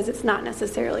point because it's not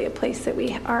necessarily a place that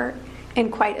we are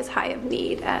in quite as high of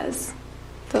need as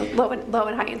the low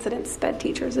and high incidence SPED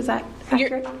teachers. Is that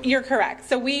accurate? You're correct.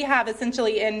 So we have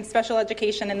essentially in special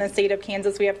education in the state of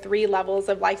Kansas, we have 3 levels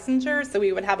of licensure. So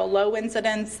we would have a low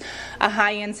incidence, a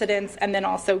high incidence, and then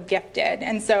also gifted.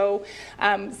 And so,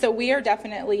 so we are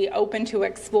definitely open to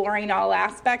exploring all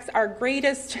aspects. Our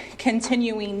greatest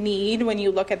continuing need, when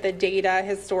you look at the data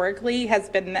historically, has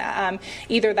been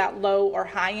either that low or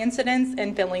high incidence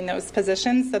in filling those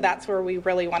positions. So that's where we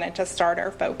really wanted to start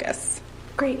our focus.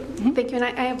 Great. Thank you. And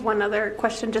I have one other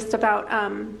question just about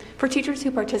for teachers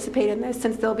who participate in this,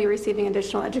 since they'll be receiving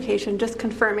additional education, just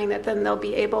confirming that then they'll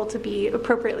be able to be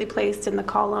appropriately placed in the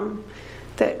column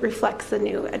that reflects the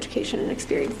new education and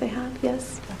experience they have.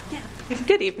 Yes? Yeah.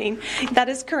 Good evening. That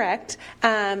is correct.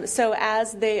 So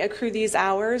as they accrue these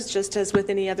hours, just as with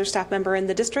any other staff member in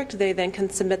the district, they then can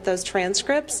submit those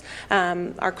transcripts.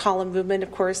 Our column movement,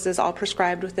 of course, is all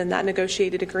prescribed within that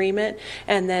negotiated agreement,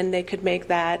 and then they could make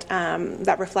that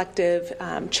that reflective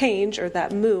change or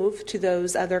that move to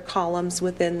those other columns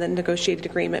within the negotiated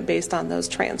agreement based on those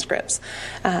transcripts.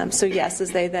 So yes,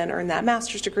 as they then earn that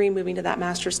master's degree, moving to that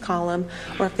master's column,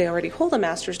 or if they already hold a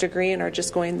master's degree and are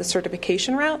just going the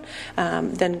certification route,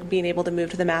 then being able to move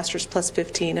to the master's plus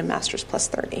 15 and master's plus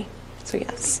 30. So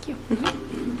yes. Thank you.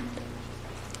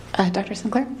 Mm-hmm. Dr.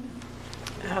 Sinclair?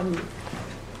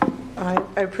 I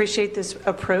appreciate this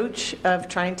approach of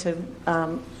trying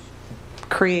to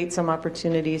create some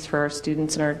opportunities for our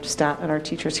students and our staff and our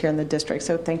teachers here in the district.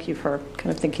 So thank you for kind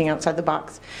of thinking outside the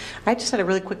box. I just had a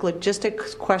really quick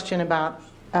logistics question about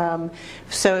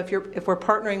so if we're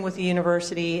partnering with the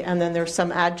university and then there's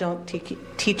some adjunct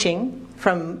teaching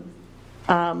from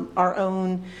our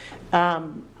own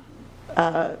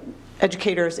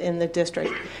educators in the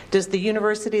district, does the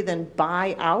university then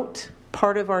buy out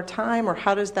part of our time, or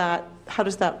how does that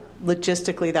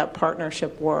logistically that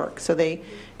partnership work? So they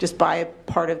just buy a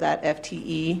part of that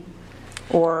FTE,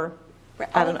 or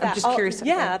I'm just curious.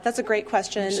 Yeah, that's a great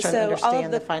question. I'm just trying to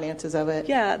understand the finances of it.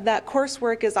 Yeah, that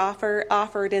coursework is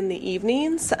offered in the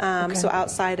evenings, so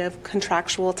outside of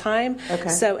contractual time. Okay.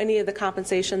 So any of the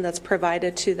compensation that's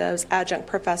provided to those adjunct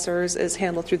professors is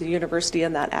handled through the university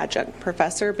and that adjunct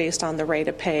professor based on the rate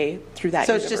of pay through that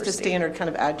university. So it's just a standard kind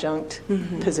of adjunct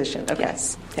position. Okay.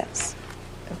 Yes.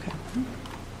 Okay.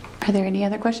 Are there any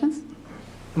other questions?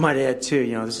 I might add, too,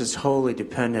 this is wholly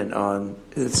dependent on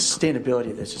the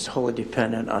sustainability of this is wholly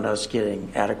dependent on us getting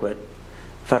adequate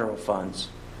federal funds.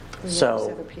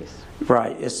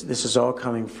 Right, this is all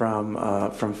coming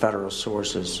from federal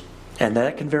sources, and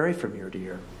that can vary from year to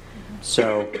year.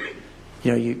 So,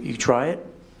 you try it,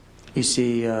 you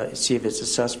see if it's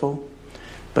successful,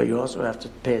 but you also have to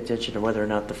pay attention to whether or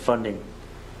not the funding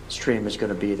stream is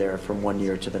going to be there from one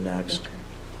year to the next. Okay.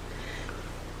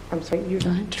 I'm sorry, you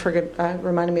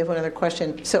reminded me of one other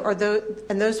question. So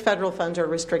those federal funds are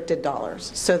restricted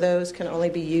dollars, so those can only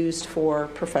be used for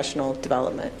professional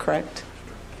development, correct?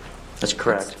 That's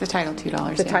correct. It's the Title II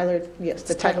dollars.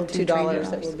 The Title II dollars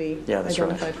that will be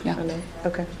identified. Yeah.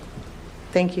 Okay.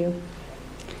 Thank you.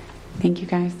 Thank you,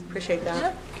 guys. Appreciate that.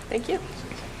 Yeah. Thank you.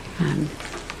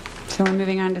 So we're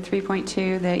moving on to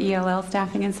 3.2, the ELL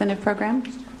Staffing Incentive Program.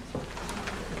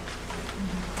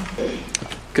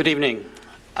 Good evening.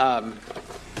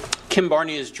 Kim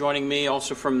Barney is joining me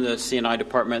also from the C&I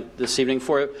department this evening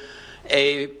for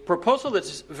a proposal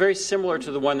that's very similar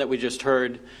to the one that we just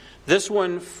heard, this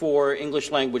one for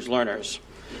English language learners.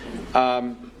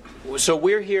 So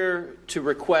we're here to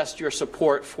request your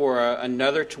support for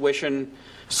another tuition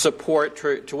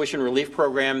relief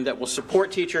program that will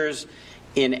support teachers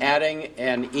in adding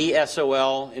an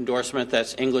ESOL endorsement,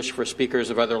 that's English for Speakers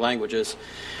of Other Languages.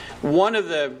 One of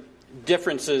the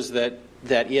differences that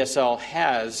ESL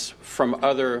has from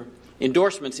other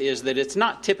endorsements is that it's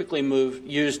not typically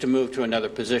used to move to another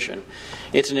position.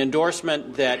 It's an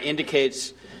endorsement that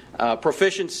indicates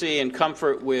proficiency and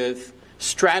comfort with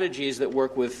strategies that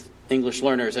work with English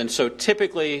learners. And so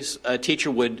typically a teacher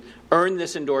would earn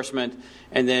this endorsement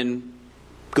and then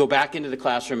go back into the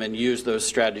classroom and use those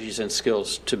strategies and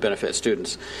skills to benefit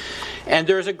students. And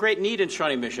there's a great need in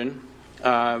Shawnee Mission.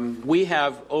 We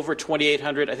have over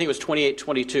 2,800, I think it was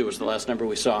 2,822 was the last number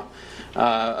we saw,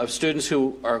 of students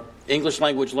who are English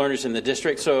language learners in the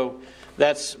district. So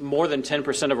that's more than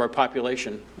 10% of our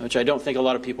population, which I don't think a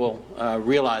lot of people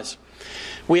realize.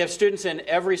 We have students in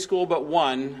every school but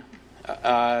one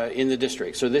in the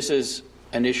district. So this is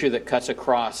an issue that cuts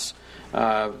across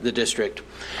the district.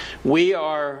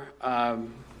 We're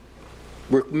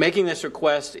making this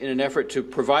request in an effort to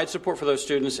provide support for those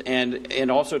students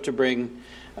and also to bring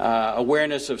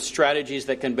awareness of strategies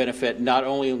that can benefit not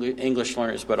only English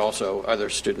learners but also other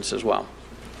students as well.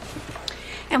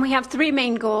 And we have three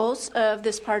main goals of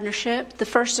this partnership. The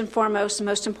first and foremost and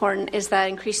most important is that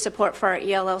increased support for our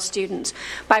ELL students.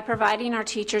 By providing our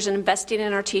teachers and investing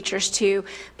in our teachers to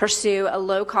pursue a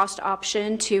low-cost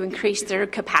option to increase their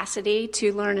capacity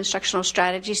to learn instructional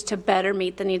strategies to better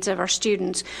meet the needs of our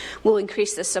students will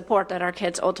increase the support that our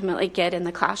kids ultimately get in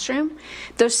the classroom.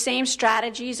 Those same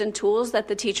strategies and tools that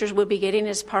the teachers will be getting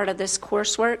as part of this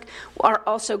coursework are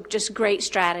also just great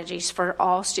strategies for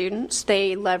all students.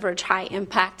 They leverage high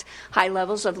impact, high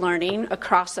levels of learning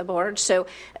across the board. So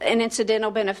an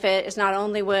incidental benefit is not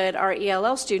only would our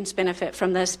ELL students benefit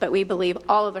from this, but we believe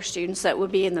all of our students that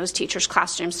would be in those teachers'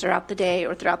 classrooms throughout the day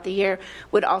or throughout the year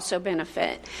would also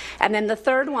benefit. And then the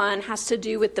third one has to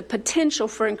do with the potential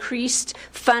for increased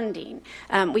funding.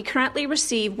 We currently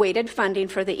receive weighted funding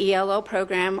for the ELL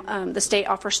program. The state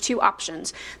offers two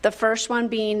options. The first one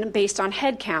being based on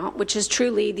head count, which is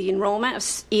truly the enrollment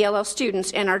of ELL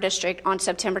students in our district on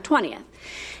September 20th.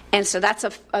 And so that's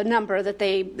a number that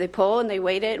they pull and they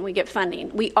weight it and we get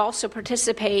funding. We also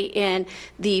participate in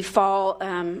the fall,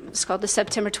 it's called the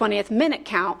September 20th minute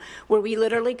count, where we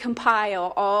literally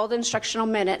compile all the instructional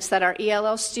minutes that our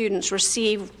ELL students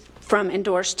receive from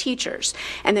endorsed teachers.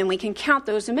 And then we can count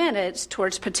those minutes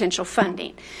towards potential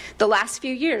funding. The last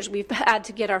few years, we've had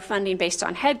to get our funding based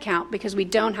on head count because we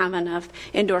don't have enough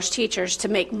endorsed teachers to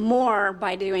make more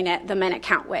by doing it the minute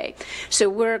count way. So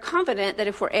we're confident that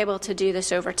if we're able to do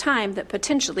this over time, that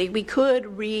potentially we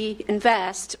could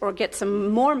reinvest or get some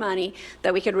more money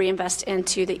that we could reinvest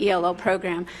into the ELL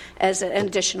program as an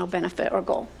additional benefit or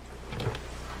goal.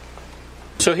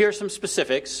 So here are some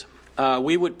specifics.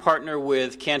 We would partner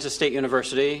with Kansas State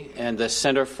University and the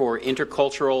Center for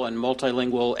Intercultural and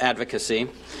Multilingual Advocacy.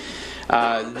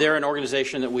 They're an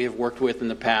organization that we have worked with in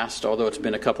the past, although it's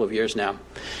been a couple of years now.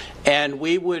 And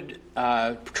we would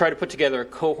try to put together a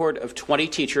cohort of 20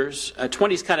 teachers.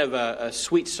 20 is kind of a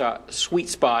sweet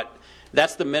spot.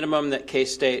 That's the minimum that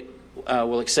K-State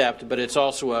will accept, but it's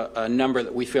also a number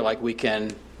that we feel like we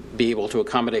can be able to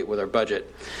accommodate with our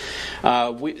budget.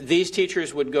 These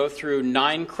teachers would go through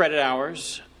 9 credit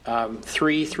hours,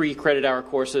 3 credit hour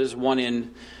courses, 1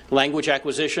 in language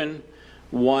acquisition,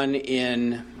 1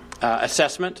 in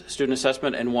assessment, student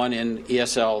assessment, and 1 in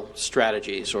ESL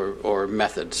strategies or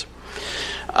methods.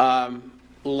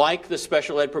 Like the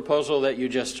special ed proposal that you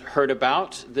just heard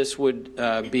about, this would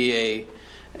be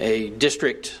a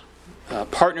district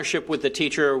partnership with the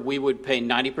teacher. We would pay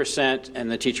 90%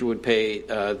 and the teacher would pay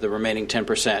the remaining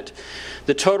 10%.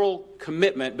 The total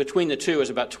commitment between the two is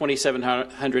about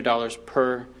 $2,700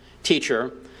 per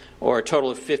teacher, or a total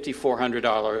of $5,400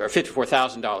 or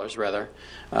 $54,000 rather,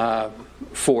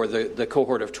 for the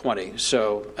cohort of 20.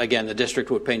 So again, the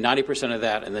district would pay 90% of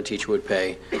that, and the teacher would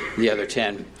pay the other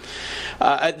 10.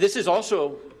 This is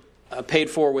also paid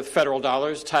for with federal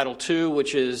dollars. Title II,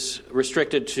 which is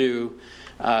restricted to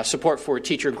support for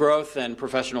teacher growth and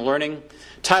professional learning.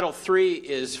 Title III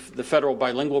is the federal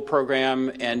bilingual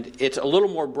program, and it's a little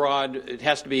more broad. It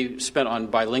has to be spent on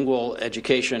bilingual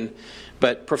education,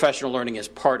 but professional learning is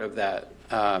part of that,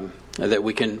 that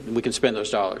we can spend those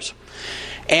dollars.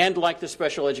 And like the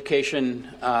special education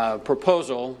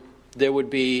proposal, there would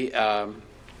be an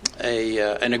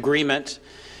agreement.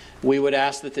 We would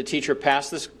ask that the teacher pass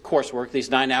this coursework,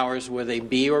 these 9 hours, with a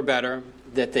B or better,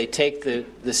 that they take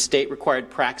the state-required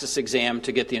praxis exam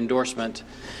to get the endorsement,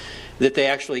 that they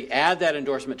actually add that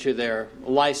endorsement to their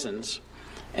license,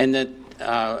 and that,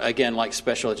 again, like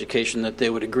special education, that they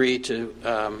would agree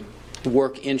to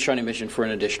work in Shawnee Mission for an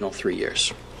additional 3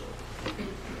 years.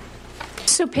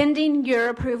 So pending your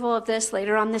approval of this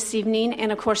later on this evening,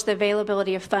 and of course the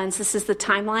availability of funds, this is the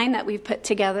timeline that we've put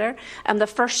together. The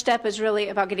first step is really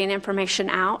about getting information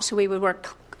out. So we would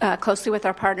work closely with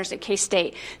our partners at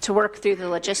K-State to work through the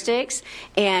logistics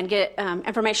and get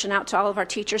information out to all of our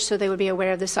teachers so they would be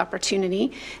aware of this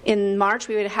opportunity. In March,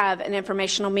 we would have an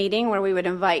informational meeting where we would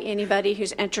invite anybody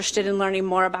who's interested in learning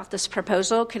more about this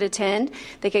proposal could attend.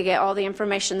 They could get all the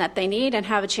information that they need and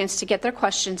have a chance to get their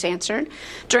questions answered.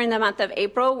 During the month of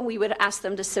April, we would ask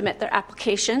them to submit their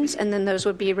applications, and then those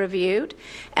would be reviewed.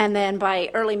 And then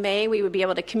by early May, we would be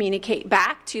able to communicate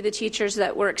back to the teachers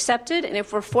that were accepted. And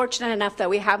if we're fortunate enough that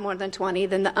we have more than 20,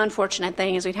 then the unfortunate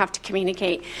thing is we'd have to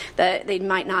communicate that they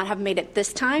might not have made it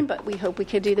this time, but we hope we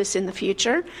could do this in the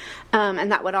future.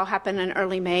 And that would all happen in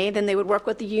early May. Then they would work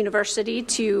with the university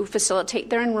to facilitate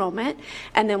their enrollment.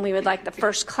 And then we would like the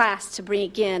first class to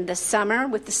begin this summer,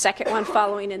 with the second one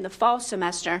following in the fall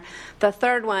semester, the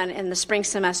third one in the spring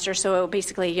semester, so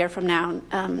basically a year from now,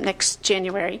 next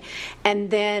January. And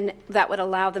then that would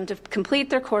allow them to complete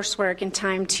their coursework in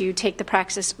time to take the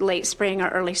praxis late spring or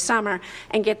early summer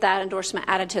and get that endorsement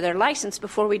added to their license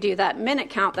before we do that minute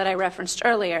count that I referenced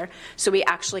earlier, so we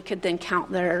actually could then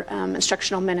count their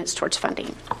instructional minutes towards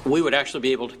funding. We would actually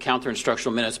be able to count their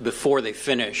instructional minutes before they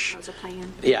finish. That was a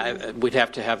plan. Yeah, we'd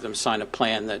have to have them sign a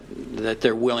plan that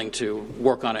they're willing to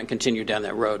work on it and continue down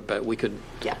that road, but we could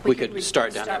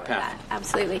start down that path.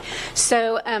 Absolutely.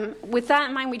 So with that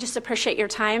in mind, we just appreciate your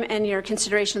time and your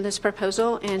consideration of this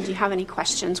proposal, and if you have any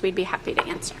questions, we'd be happy to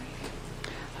answer.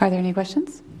 Are there any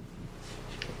questions?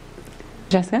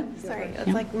 Jessica? Sorry,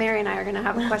 it's like Mary and I are going to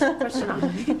have a question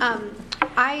on.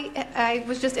 I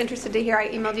was just interested to hear, I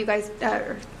emailed you guys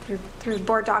through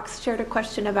board docs, shared a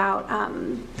question about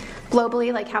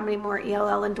globally, like how many more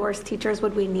ELL endorsed teachers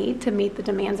would we need to meet the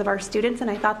demands of our students, and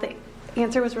I thought the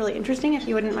answer was really interesting, if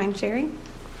you wouldn't mind sharing.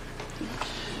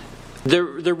 There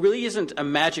really isn't a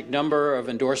magic number of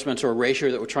endorsements or ratio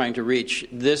that we're trying to reach.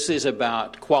 This is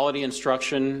about quality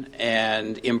instruction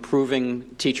and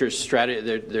improving teachers' strategy,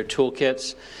 their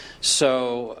toolkits.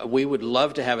 So we would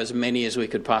love to have as many as we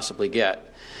could possibly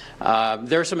get.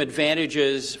 There are some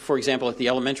advantages, for example, at the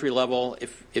elementary level.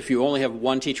 If you only have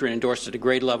one teacher endorsed at a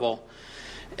grade level,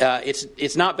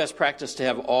 it's not best practice to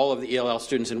have all of the ELL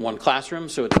students in one classroom,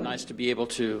 so it's nice to be able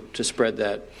to spread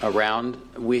that around.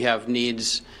 We have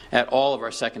needs at all of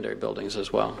our secondary buildings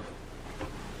as well.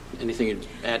 Anything you'd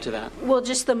add to that? Well,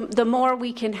 just the more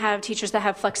we can have teachers that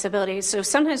have flexibility. So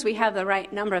sometimes we have the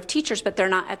right number of teachers, but they're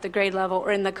not at the grade level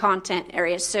or in the content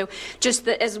areas. So just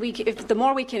the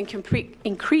more we can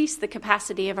increase the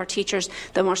capacity of our teachers,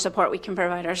 the more support we can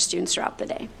provide our students throughout the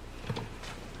day.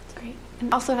 That's great.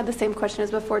 And also had the same question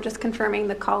as before, just confirming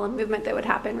the column movement that would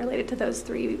happen related to those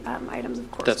 3 items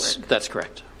of coursework. That's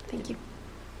correct. Thank you.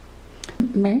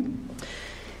 Mary?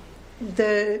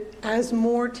 As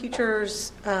more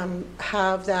teachers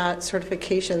have that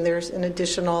certification, there's an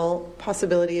additional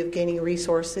possibility of gaining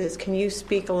resources. Can you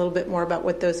speak a little bit more about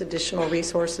what those additional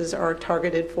resources are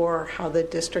targeted for, or how the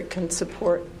district can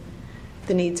support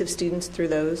the needs of students through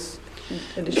those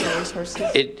additional resources?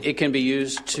 It can be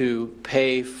used to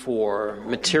pay for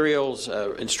materials,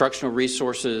 instructional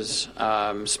resources,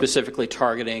 specifically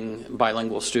targeting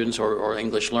bilingual students or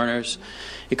English learners.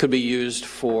 It could be used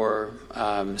for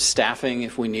staffing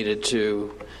if we needed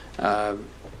to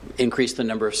increase the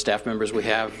number of staff members we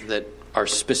have that are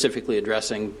specifically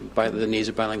addressing the needs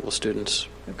of bilingual students.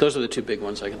 Those are the two big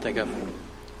ones I can think of.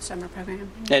 Summer program.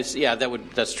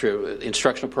 That's true.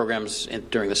 Instructional programs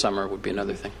during the summer would be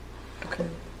another thing. Okay.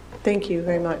 Thank you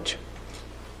very much.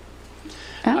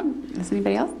 Is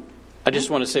anybody else? I just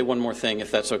want to say one more thing,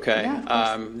 if that's okay.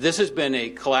 Yeah, this has been a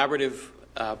collaborative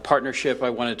partnership. I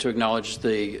wanted to acknowledge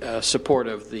the support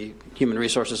of the Human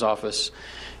Resources Office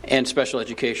and Special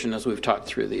Education as we've talked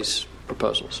through these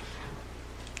proposals.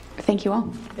 Thank you all.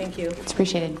 Thank you. It's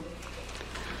appreciated.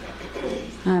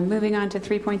 Moving on to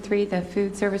 3.3, the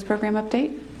food service program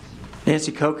update.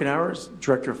 Nancy Kokenauer,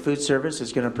 Director of Food Service,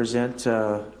 is going to present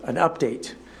an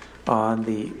update on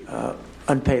the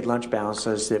unpaid lunch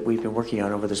balances that we've been working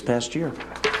on over this past year.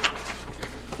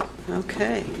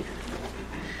 Okay.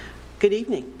 Good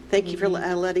evening. Thank you for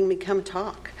letting me come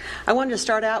talk. I wanted to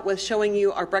start out with showing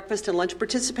you our breakfast and lunch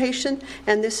participation,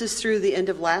 and this is through the end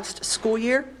of last school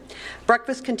year.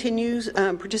 Breakfast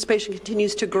participation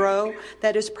continues to grow.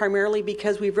 That is primarily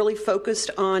because we've really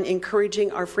focused on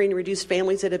encouraging our free and reduced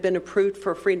families that have been approved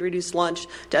for free and reduced lunch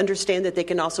to understand that they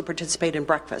can also participate in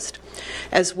breakfast.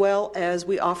 As well as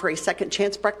we offer a second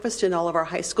chance breakfast in all of our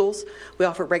high schools. We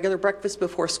offer regular breakfast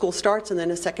before school starts and then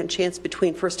a second chance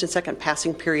between first and second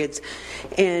passing periods.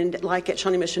 And like at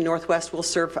Shawnee Mission Northwest, we'll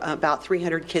serve about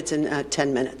 300 kids in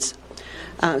 10 minutes.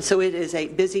 So it is a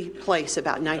busy place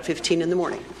about 9:15 in the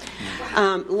morning.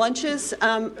 Lunches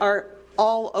are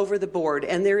all over the board,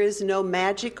 and there is no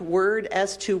magic word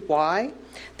as to why.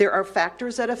 There are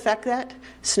factors that affect that.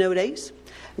 Snow days,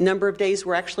 number of days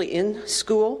we're actually in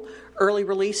school, early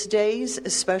release days,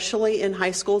 especially in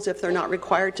high schools if they're not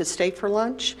required to stay for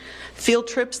lunch, field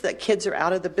trips that kids are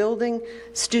out of the building,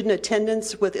 student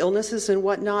attendance with illnesses and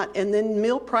whatnot, and then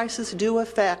meal prices do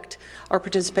affect our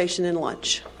participation in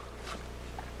lunch.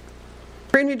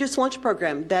 Free and Reduced Lunch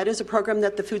Program, that is a program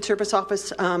that the Food Service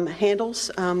Office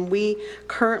handles. We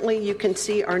currently, you can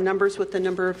see our numbers with the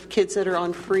number of kids that are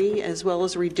on free as well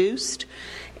as reduced.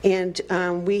 And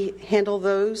we handle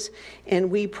those, and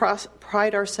we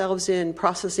pride ourselves in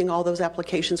processing all those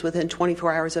applications within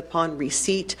 24 hours upon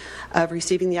receipt of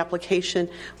receiving the application,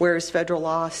 whereas federal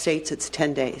law states it's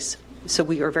 10 days. So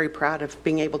we are very proud of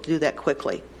being able to do that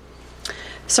quickly.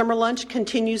 Summer lunch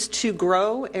continues to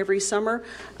grow every summer.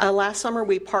 Last summer,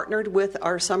 we partnered with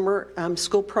our summer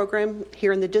school program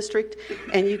here in the district,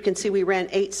 and you can see we ran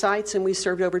 8 sites, and we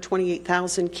served over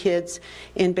 28,000 kids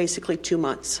in basically 2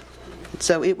 months.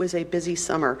 So it was a busy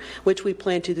summer, which we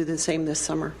plan to do the same this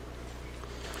summer.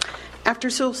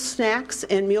 After school snacks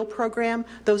and meal program,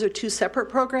 those are 2 separate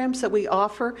programs that we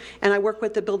offer, and I work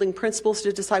with the building principals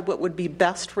to decide what would be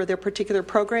best for their particular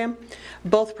program.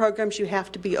 Both programs, you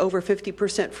have to be over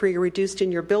 50% free or reduced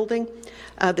in your building.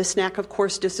 The snack, of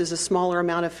course, just is a smaller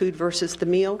amount of food versus the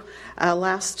meal.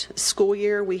 Last school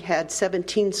year, we had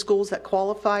 17 schools that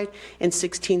qualified and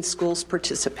 16 schools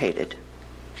participated.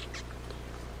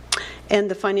 And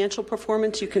the financial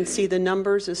performance, you can see the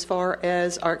numbers as far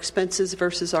as our expenses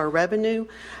versus our revenue.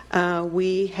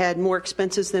 We had more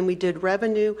expenses than we did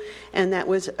revenue, and that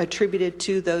was attributed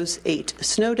to those 8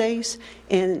 snow days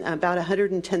and about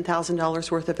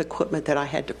 $110,000 worth of equipment that I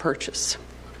had to purchase.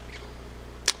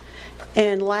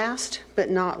 And last but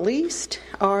not least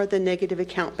are the negative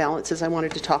account balances I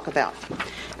wanted to talk about.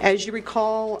 As you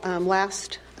recall,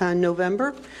 last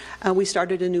November, we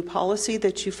started a new policy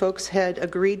that you folks had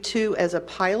agreed to as a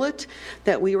pilot,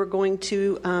 that we were going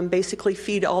to basically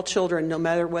feed all children, no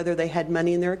matter whether they had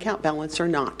money in their account balance or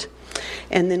not.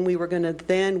 And then we were going to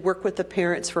then work with the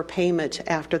parents for payment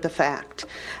after the fact.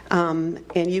 And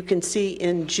you can see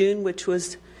in June, we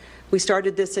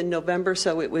started this in November,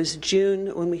 so it was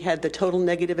June when we had the total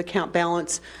negative account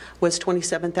balance was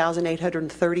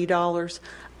 $27,830.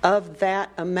 Of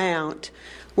that amount,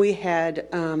 we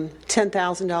had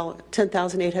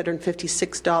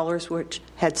 $10,856, which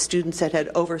had students that had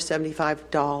over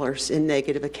 $75 in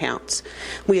negative accounts.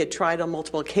 We had tried on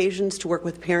multiple occasions to work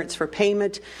with parents for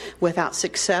payment without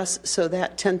success, so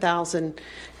that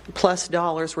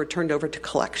 $10,000+ were turned over to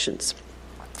collections.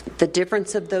 The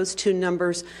difference of those 2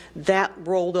 numbers, that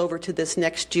rolled over to this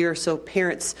next year, so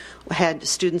parents had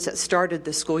students that started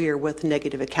the school year with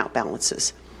negative account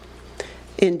balances.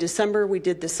 In December, we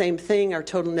did the same thing. Our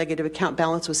total negative account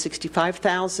balance was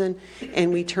 $65,000,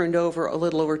 and we turned over a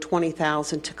little over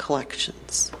 $20,000 to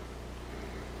collections.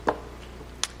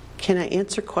 can I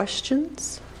answer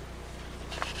questions?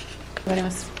 Anybody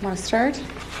else want to start?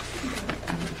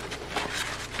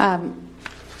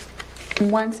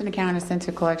 Once an account is sent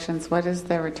to collections, what is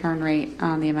the return rate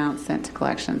on the amount sent to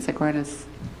collections? Like, what is?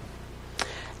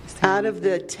 Out of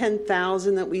the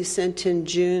 10,000 that we sent in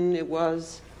June, it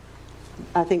was,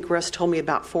 I think Russ told me,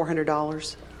 about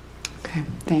 $400. Okay,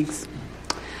 thanks.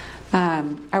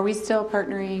 Are we still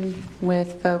partnering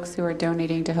with folks who are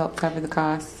donating to help cover the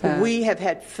costs? We have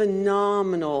had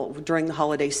phenomenal during the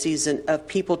holiday season of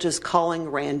people just calling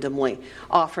randomly,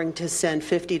 offering to send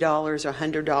 $50 or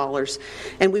 $100.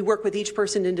 And we work with each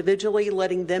person individually,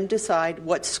 letting them decide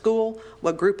what school,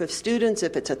 what group of students.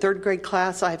 If it's a third grade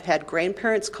class, I've had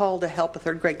grandparents call to help a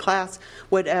third grade class,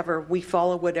 whatever. We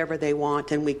follow whatever they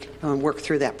want, and we work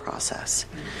through that process.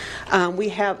 We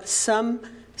have some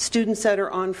students that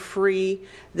are on free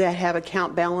that have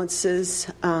account balances,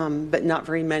 but not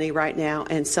very many right now,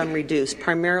 and some reduced.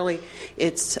 Primarily,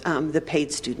 it's the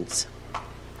paid students.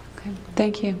 Okay,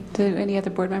 thank you. Do any other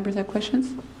board members have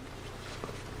questions?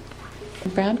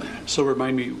 Brad? So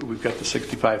remind me, we've got the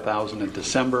 $65,000 in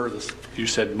December. You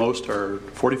said most are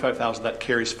 $45,000. That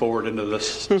carries forward into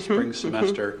this spring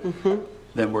semester.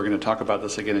 Then we're going to talk about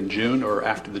this again in June or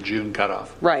after the June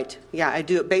cutoff? Right. Yeah, I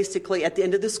do it basically at the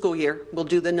end of the school year. We'll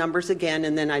do the numbers again,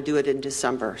 and then I do it in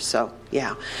December. So,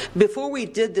 yeah. Before we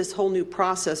did this whole new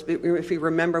process, if you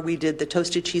remember, we did the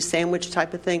toasted cheese sandwich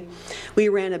type of thing. We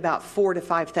ran about $4,000 to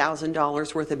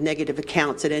 $5,000 worth of negative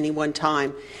accounts at any one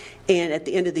time. And at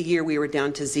the end of the year, we were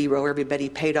down to zero. Everybody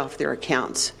paid off their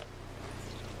accounts.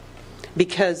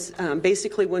 Because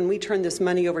basically when we turn this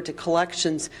money over to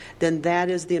collections, then that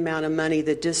is the amount of money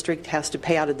the district has to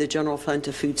pay out of the general fund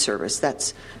to food service.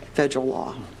 That's federal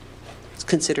law. It's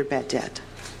considered bad debt.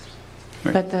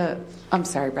 But I'm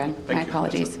sorry, Brad. My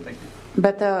apologies.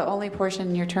 But the only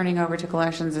portion you're turning over to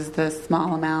collections is the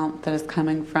small amount that is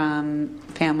coming from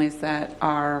families that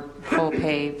are full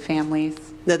pay families?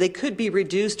 Now, they could be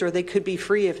reduced or they could be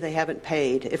free if they haven't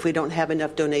paid, if we don't have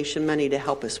enough donation money to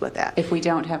help us with that. If we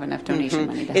don't have enough donation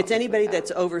money to help It's anybody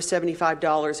that's over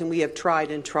 $75, and we have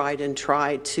tried and tried and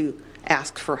tried to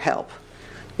ask for help.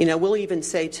 You know, we'll even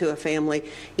say to a family,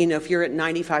 you know, if you're at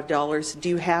 $95, do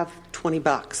you have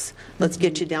 $20? Let's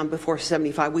get you down before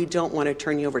 $75. We don't want to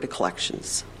turn you over to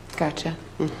collections. Gotcha.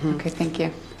 Okay, thank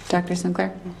you. Dr.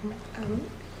 Sinclair?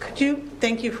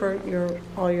 Thank you for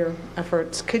all your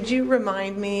efforts. Could you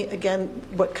remind me again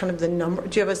what kind of the number,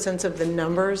 do you have a sense of the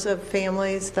numbers of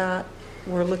families that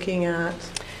we're looking at?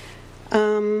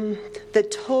 The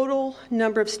total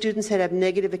number of students that have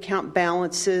negative account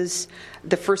balances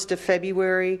the 1st of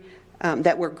February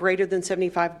that were greater than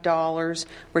 $75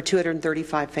 were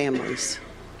 235 families,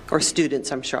 or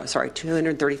students, I'm sorry,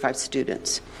 235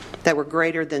 students that were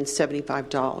greater than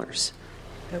 $75.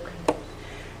 Okay.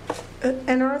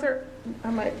 And are there, I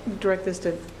might direct this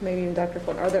to maybe even Dr.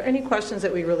 Flynn, are there any questions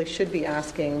that we really should be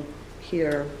asking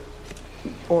here?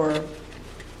 Or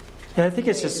Yeah, I think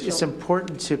it's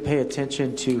important to pay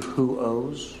attention to who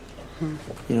owes.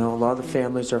 You know, a lot of the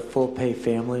families are full pay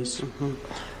families.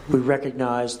 We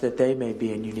recognize that they may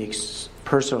be in unique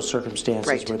personal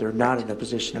circumstances where they're not in a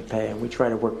position to pay, and we try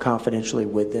to work confidentially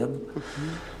with them.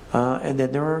 And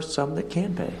then there are some that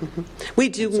can pay. We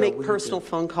do make personal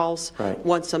phone calls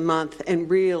once a month and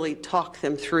really talk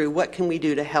them through what can we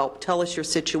do to help. Tell us your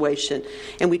situation.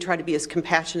 And we try to be as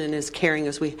compassionate and as caring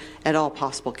as we at all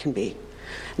possible can be.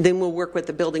 Then we'll work with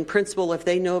the building principal if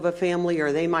they know of a family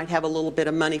or they might have a little bit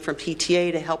of money from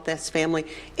PTA to help this family.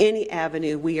 Any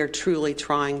avenue we are truly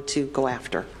trying to go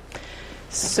after.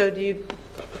 So do you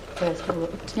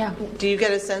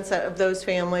get a sense that of those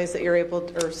families that you're able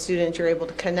to, or students you're able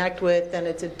to connect with, then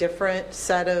it's a different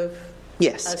set of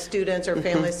students or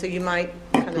families, so you might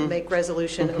kind of make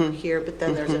resolution over here, but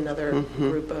then there's another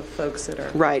group of folks that are...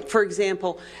 Right. For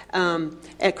example,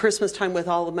 at Christmas time with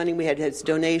all the money we had as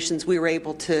donations, we were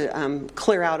able to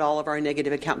clear out all of our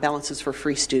negative account balances for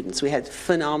free students. We had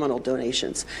phenomenal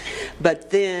donations.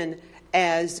 But then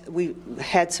as we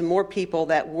had some more people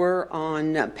that were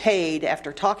on paid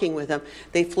after talking with them,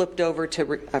 they flipped over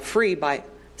to free by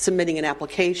submitting an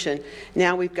application.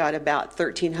 Now we've got about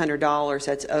 $1,300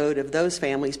 that's owed of those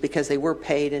families because they were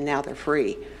paid and now they're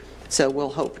free. So we'll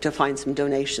hope to find some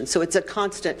donations. So it's a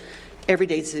constant, every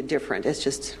day is different. It's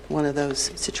just one of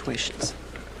those situations.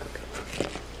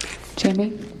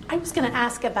 Jamie? I was going to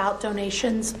ask about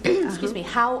donations. Excuse me.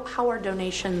 How are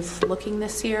donations looking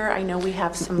this year? I know we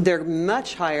have some... They're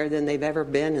much higher than they've ever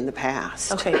been in the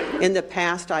past. Okay. In the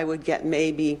past, I would get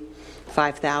maybe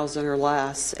 5,000 or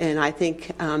less, and I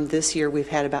think this year we've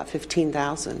had about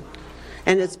 15,000.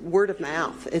 And it's word of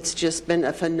mouth. It's just been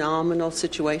a phenomenal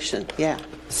situation. Yeah.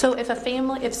 So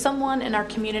if someone in our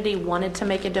community wanted to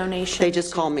make a donation, They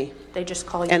just call me. They just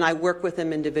call you. And I work with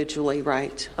them individually,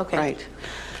 right? Okay. Right.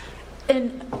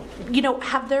 And,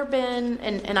 have there been,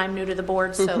 and I'm new to the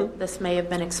board, so this may have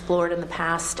been explored in the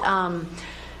past,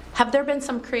 have there been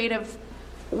some creative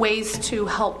ways to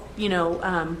help,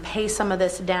 pay some of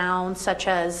this down, such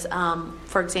as,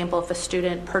 for example, if a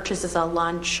student purchases a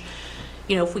lunch,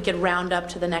 if we could round up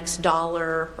to the next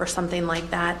dollar or something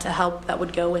like that to help, that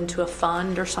would go into a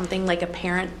fund or something, like a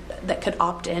parent that could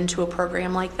opt into a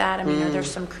program like that? I mean, are there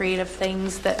some creative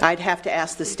things that... I'd have to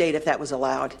ask the state if that was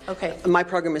allowed. Okay. My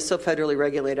program is so federally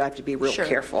regulated, I have to be real Sure.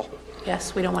 careful.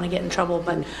 Yes, we don't want to get in trouble,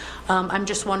 but I'm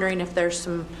just wondering if there's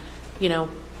some,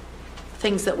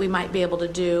 things that we might be able to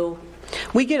do.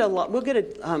 We get a lot. We'll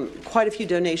get quite a few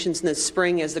donations in the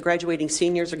spring as the graduating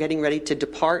seniors are getting ready to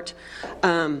depart.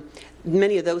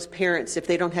 Many of those parents, if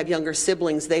they don't have younger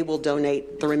siblings, they will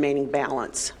donate the remaining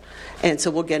balance. And so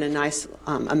we'll get a nice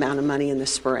amount of money in the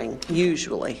spring,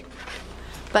 usually.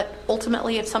 But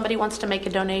ultimately, if somebody wants to make a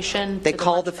donation... They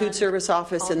call the food service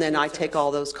office, and then I take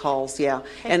all those calls, yeah. Okay.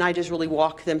 And I just really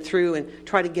walk them through and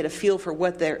try to get a feel for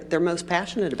what they're most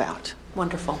passionate about.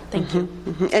 Wonderful. Thank you.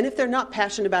 And if they're not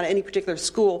passionate about any particular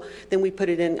school, then we put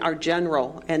it in our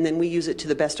general, and then we use it to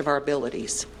the best of our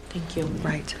abilities. Thank you.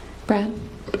 Right. Brad?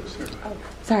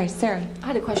 Sorry, Sarah. I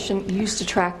had a question. You used to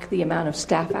track the amount of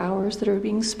staff hours that are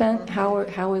being spent.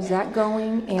 How is that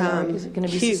going? And is it going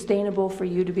to be sustainable for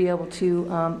you to be able to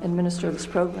administer this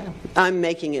program? I'm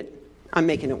making it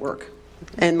work.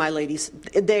 And my ladies,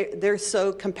 they're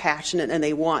so compassionate, and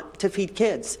they want to feed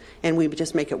kids, and we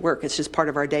just make it work. It's just part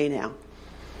of our day now.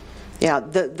 Yeah,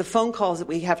 the phone calls that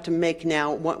we have to make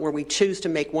now, where we choose to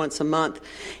make once a month,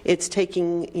 it's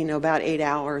taking about 8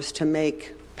 hours to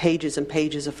make pages and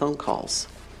pages of phone calls,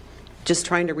 just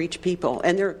trying to reach people.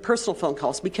 And they're personal phone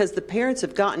calls because the parents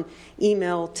have gotten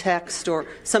email, text, or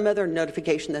some other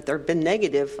notification that they've been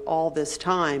negative all this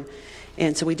time.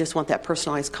 And so we just want that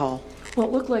personalized call. Well,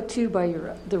 it looked like, too, by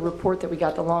the report that we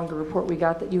got, the longer report we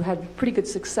got, that you had pretty good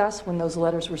success when those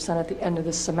letters were sent at the end of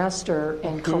the semester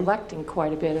and collecting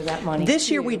quite a bit of that money.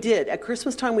 This year we did. At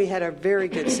Christmas time we had a very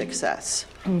good success.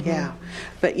 Yeah.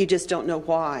 But you just don't know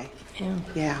why.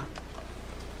 Yeah.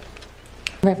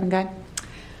 Reverend Guy?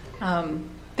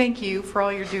 Thank you for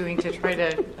all you're doing to try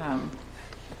to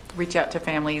reach out to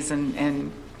families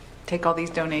and take all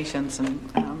these donations.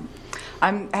 And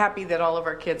I'm happy that all of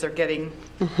our kids are getting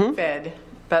fed,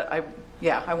 but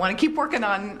I want to keep working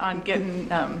on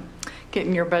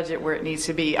getting your budget where it needs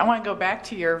to be. I want to go back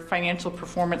to your financial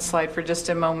performance slide for just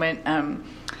a moment,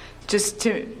 just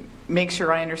to make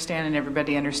sure I understand and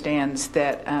everybody understands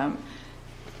that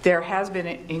there has been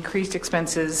increased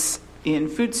expenses in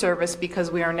food service because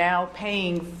we are now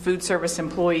paying food service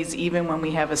employees even when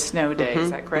we have a snow day. Is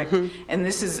that correct? And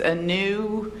this is a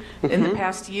new, in the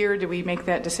past year, did we make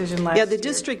that decision last year? Yeah, the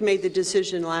district made the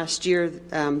decision last year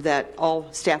that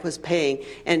all staff was paying,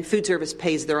 and food service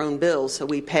pays their own bills, so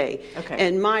we pay. Okay.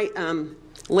 And my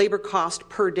labor cost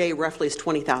per day roughly is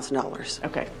 $20,000.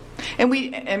 Okay.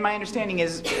 And my understanding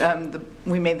is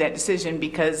we made that decision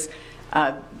because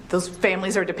those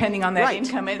families are depending on that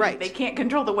income, and they can't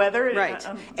control the weather. Right.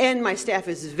 And my staff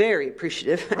is very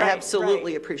appreciative,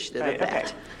 absolutely appreciative of that.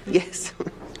 Okay. Yes.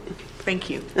 Thank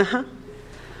you.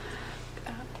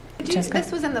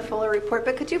 This was in the Fuller report,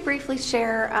 but could you briefly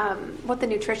share what the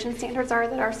nutrition standards are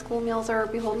that our school meals are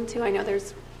beholden to? I know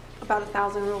there's about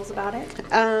 1,000 rules about it.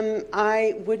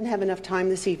 I wouldn't have enough time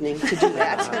this evening to do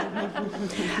that.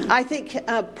 I think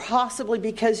possibly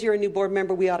because you're a new board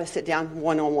member, we ought to sit down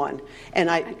one-on-one. And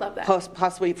I'd love that.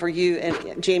 Possibly for you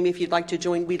and Jamie, if you'd like to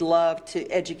join, we'd love to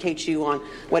educate you on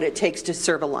what it takes to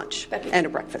serve a lunch and a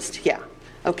breakfast. Yeah.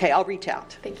 Okay, I'll reach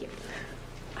out. Thank you.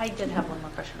 I did have one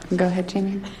more question. Go ahead,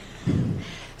 Jamie.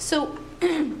 So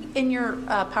in your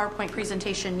PowerPoint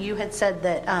presentation, you had said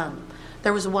that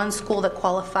there was one school that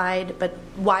qualified, but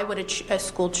why would a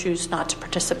school choose not to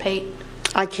participate?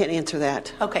 I can't answer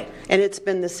that. Okay. And it's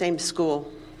been the same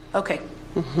school. Okay.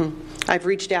 I've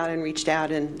reached out,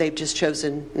 and they've just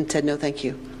chosen and said no, thank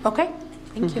you. Okay.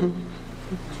 Thank you.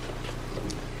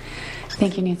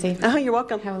 Thank you, Nancy. You're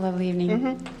welcome. Have a lovely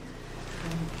evening.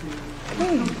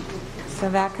 Okay. So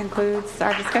that concludes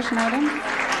our discussion item.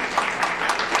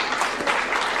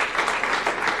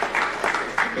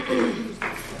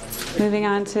 Moving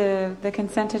on to the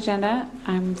consent agenda,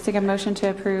 I'm seeking a motion to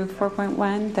approve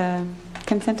 4.1, the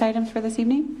consent items for this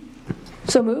evening.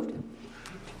 So moved.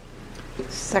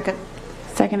 Second.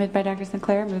 Seconded by Dr.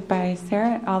 Sinclair, moved by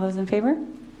Sarah. All those in favor?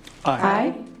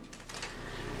 Aye.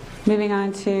 Moving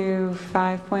on to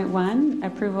 5.1,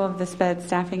 approval of the SPED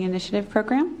Staffing Initiative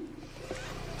Program.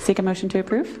 Seek a motion to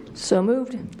approve. So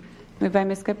moved. Moved by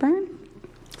Ms. Goodburn.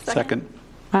 Second.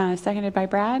 Seconded by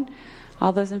Brad.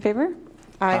 All those in favor?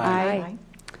 Aye.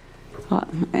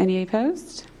 Any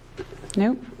opposed?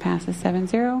 Nope. Passes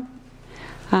 7-0.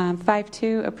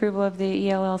 5.2, approval of the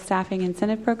ELL Staffing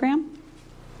Incentive Program.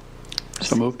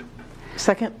 So moved.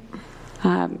 Second.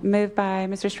 Moved by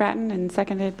Mr. Stratton and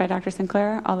seconded by Dr.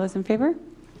 Sinclair. All those in favor?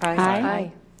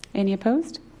 Aye. Any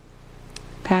opposed?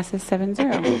 Passes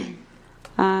 7-0.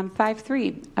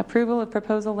 5.3, approval of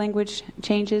proposal language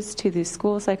changes to the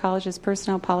school psychologist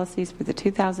personnel policies for the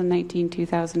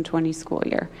 2019-2020 school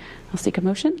year. I'll seek a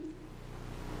motion.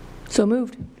 So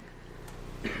moved.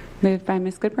 Moved by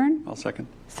Ms. Goodburn. I'll second.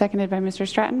 Seconded by Mr.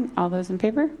 Stratton. All those in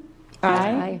favor?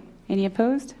 Aye. Any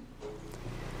opposed?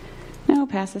 No,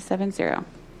 passes 7-0.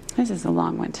 This is a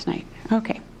long one tonight.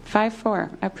 Okay.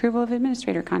 5.4, approval of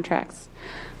administrator contracts.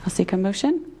 I'll seek a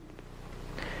motion.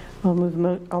 I'll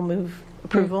move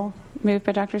approval. Moved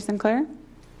by Dr. Sinclair.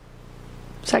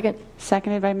 Second.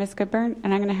 Seconded by Ms. Goodburn.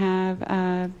 And I'm going to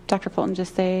have Dr. Fulton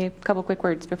just say a couple quick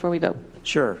words before we vote.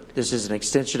 Sure. This is an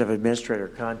extension of administrator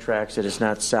contracts. It is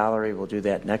not salary. We'll do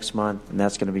that next month, and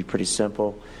that's going to be pretty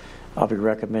simple. I'll be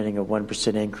recommending a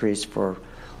 1% increase for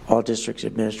all districts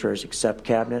administrators except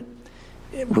cabinet,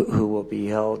 who will be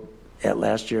held at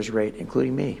last year's rate,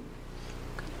 including me.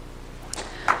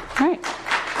 All right.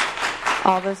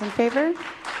 All those in favor?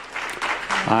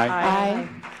 Aye.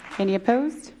 Any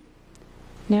opposed?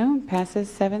 No. Passes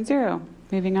 7-0.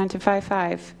 Moving on to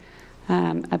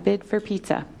 5.5, a bid for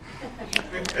pizza.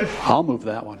 I'll move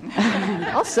that one.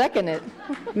 I'll second it.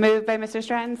 Moved by Mr.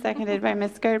 Stratton, seconded by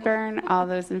Ms. Goodburn. All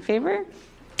those in favor?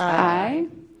 Aye.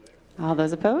 All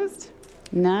those opposed?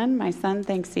 None. My son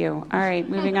thanks you. All right,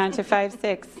 moving on to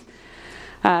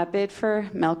 5.6. Bid for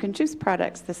milk and juice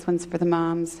products. This one's for the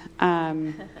moms.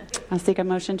 I'll seek a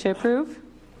motion to approve.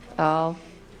 I'll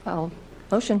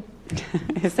motion.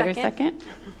 Is there a second?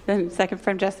 Then second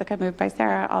from Jessica, moved by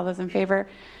Sarah. All those in favor?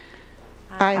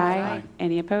 Aye.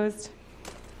 Any opposed?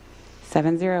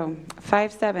 7-0.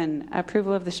 5.7,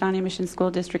 approval of the Shawnee Mission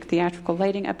School District theatrical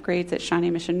lighting upgrades at Shawnee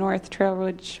Mission North, Trail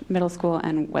Ridge Middle School,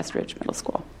 and West Ridge Middle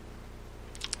School.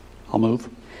 I'll move.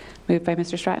 Moved by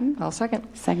Mr. Stratton. I'll second.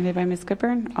 Seconded by Ms.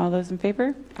 Goodburn. All those in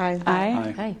favor? Aye.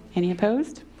 Aye. Any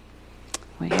opposed?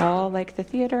 We all like the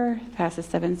theater. Passes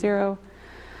 7-0.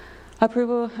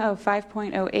 Approval of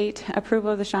 5.08,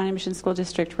 approval of the Shawnee Mission School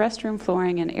District restroom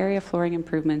flooring and area flooring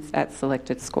improvements at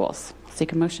selected schools.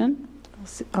 Seek a motion.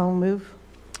 I'll move.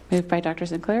 Moved by Dr.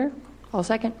 Sinclair. I'll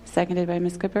second. Seconded by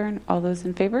Ms. Goodburn. All those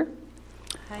in favor?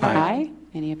 Aye.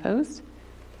 Any opposed?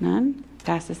 None.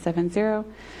 Passes 7-0.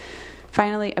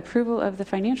 Finally, approval of the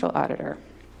financial auditor.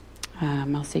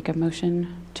 I'll seek a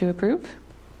motion to approve.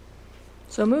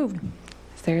 So moved.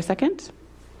 Is there a second?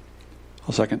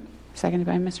 I'll second. Seconded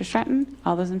by Mr. Stratton.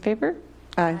 All those in favor?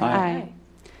 Aye.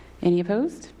 Any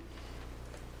opposed?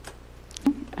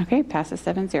 Okay, passes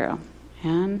 7-0.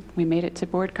 And we made it to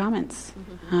board comments.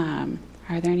 Are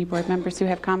there any board members who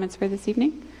have comments for this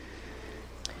evening?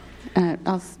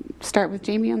 I'll start with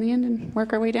Jamie on the end and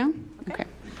work our way down. Okay.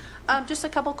 Just a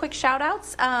couple quick shout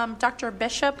outs. Dr.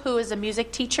 Bishop, who is a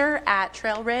music teacher at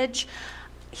Trail Ridge,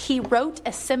 he wrote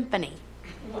a symphony.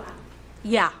 Wow.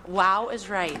 Yeah, wow is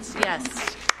right.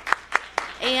 Yes.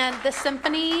 And the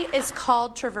symphony is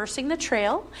called Traversing the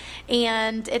Trail,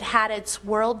 and it had its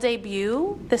world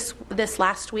debut this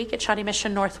last week at Shawnee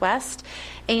Mission Northwest.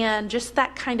 And just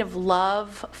that kind of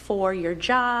love for your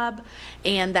job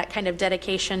and that kind of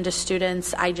dedication to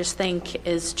students, I just think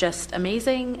is just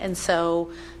amazing. And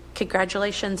so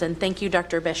congratulations and thank you,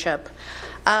 Dr. Bishop.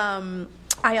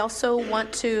 I also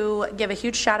want to give a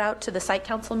huge shout out to the Site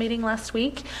Council meeting last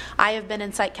week. I have been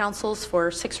in Site Councils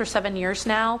for 6 or 7 years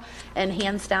now, and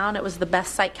hands down, it was the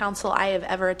best Site Council I have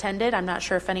ever attended. I'm not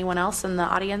sure if anyone else in the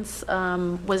audience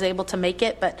was able to make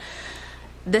it, but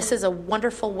this is a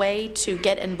wonderful way to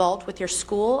get involved with your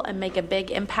school and make a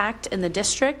big impact in the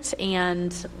district,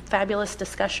 and fabulous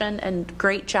discussion and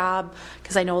great job,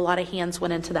 because I know a lot of hands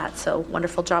went into that, so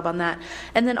wonderful job on that.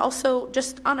 And then also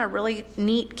just on a really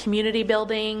neat community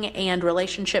building and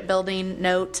relationship building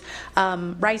note,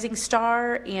 Rising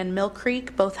Star and Mill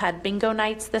Creek both had bingo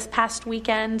nights this past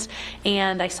weekend,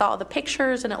 and I saw all the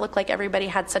pictures and it looked like everybody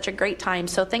had such a great time.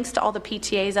 So thanks to all the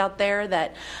PTAs out there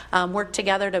that work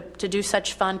together to do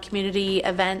such fun community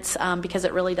events, because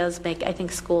it really does make, I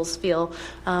think, schools feel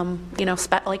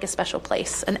like a special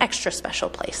place, an extra special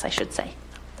place, I should say.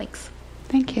 Thanks.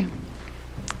 Thank you.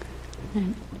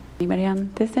 Anybody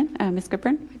on this end? Ms.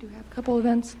 Goodburn? I do have a couple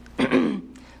events.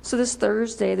 So this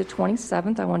Thursday, the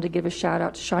 27th, I wanted to give a shout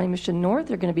out to Shawnee Mission North.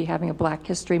 They're going to be having a Black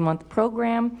History Month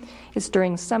program. It's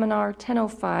during seminar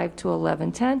 10:05 to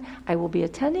 11:10. I will be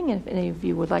attending, and if any of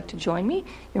you would like to join me,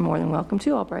 you're more than welcome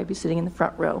to. I'll probably be sitting in the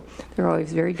front row. They're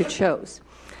always very good shows.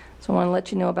 So I want to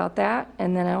let you know about that.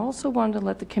 And then I also wanted to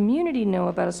let the community know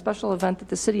about a special event that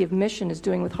the City of Mission is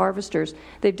doing with harvesters.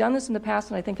 They've done this in the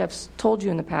past, and I think I've told you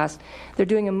in the past. They're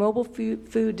doing a mobile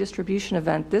food distribution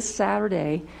event this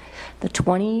Saturday, the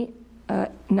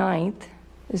 29th.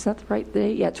 Is that the right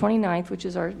day? Yeah, 29th, which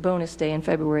is our bonus day in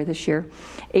February this year.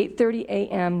 8:30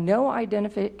 a.m. No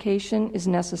identification is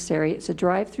necessary. It's a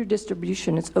drive-through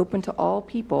distribution. It's open to all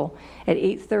people at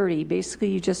 8:30.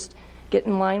 Basically, you just get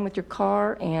in line with your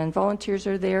car, and volunteers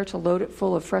are there to load it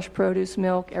full of fresh produce,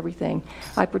 milk, everything.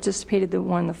 I participated in the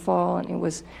one in the fall, and it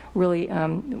was really,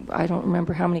 I don't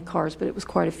remember how many cars, but it was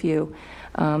quite a few.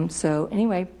 So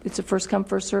anyway, it's a first-come,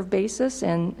 first-served basis,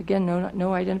 and again,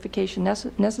 no identification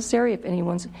necessary. If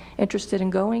anyone's interested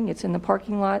in going, it's in the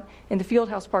parking lot, in the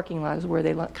Fieldhouse parking lot is where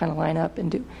they kind of line up and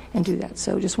do that.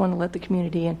 So just want to let the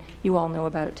community and you all know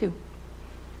about it too.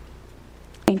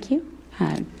 Thank you.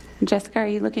 Jessica, are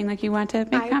you looking like you want to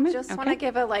make a comment? I just want to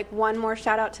give one more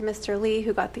shout out to Mr. Lee,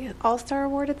 who got the All-Star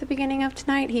Award at the beginning of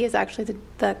tonight. He is actually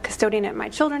the custodian at my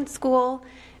children's school,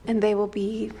 and they will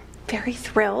be very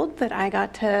thrilled that I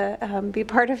got to be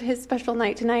part of his special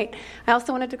night tonight. I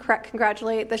also wanted to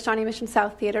congratulate the Shawnee Mission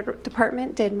South Theater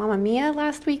Department. Did Mamma Mia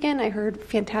last weekend. I heard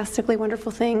fantastically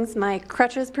wonderful things. My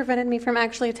crutches prevented me from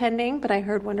actually attending, but I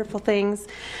heard wonderful things.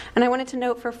 And I wanted to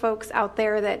note for folks out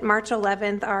there that March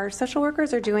 11th, our social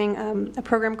workers are doing a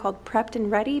program called Prepped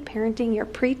and Ready, Parenting Your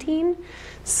Preteen.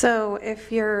 So if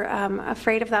you're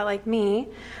afraid of that like me,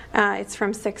 it's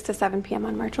from 6 to 7 p.m.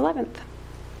 on March 11th.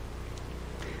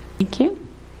 Thank you.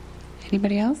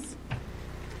 Anybody else?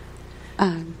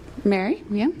 Mary,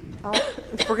 yeah?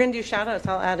 If we're going to do shout-outs,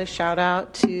 I'll add a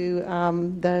shout-out to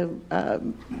the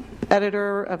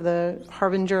editor of the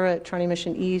Harbinger at Shawnee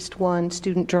Mission East, one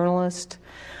student journalist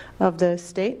of the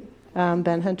state,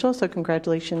 Ben Henschel. So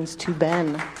congratulations to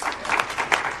Ben.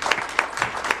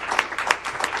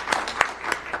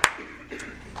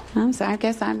 So I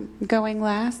guess I'm going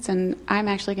last, and I'm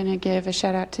actually going to give a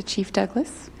shout-out to Chief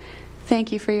Douglas.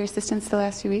 Thank you for your assistance the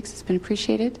last few weeks. It's been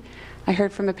appreciated. I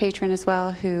heard from a patron as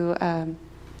well who I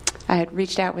had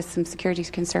reached out with some security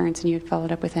concerns, and you had followed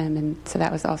up with him, and so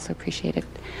that was also appreciated.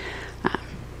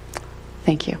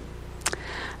 Thank you.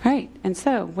 All right, and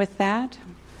so with that,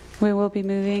 we will be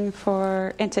moving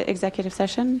into executive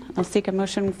session. I'll seek a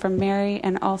motion from Mary,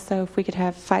 and also if we could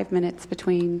have 5 minutes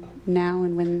between now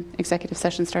and when executive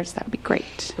session starts, that would be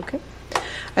great. Okay.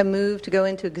 I move to go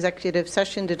into executive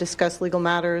session to discuss legal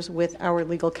matters with our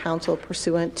legal counsel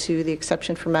pursuant to the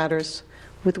exception for matters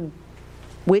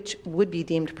which would be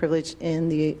deemed privileged in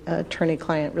the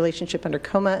attorney-client relationship under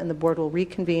COMA, and the board will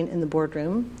reconvene in the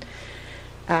boardroom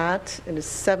it is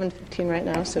 7:15 right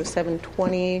now, so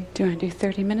 7:20. Do you want to do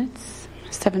 30 minutes?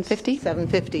 7:50?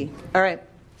 7:50. All right,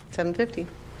 7:50.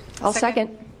 I'll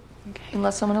second. Okay.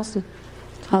 Unless someone else did.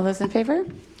 All those in favor?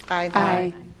 Aye.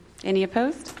 Aye. Any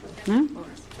opposed? No?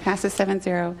 Passes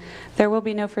 7-0. There will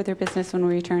be no further business when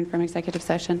we return from executive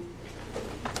session.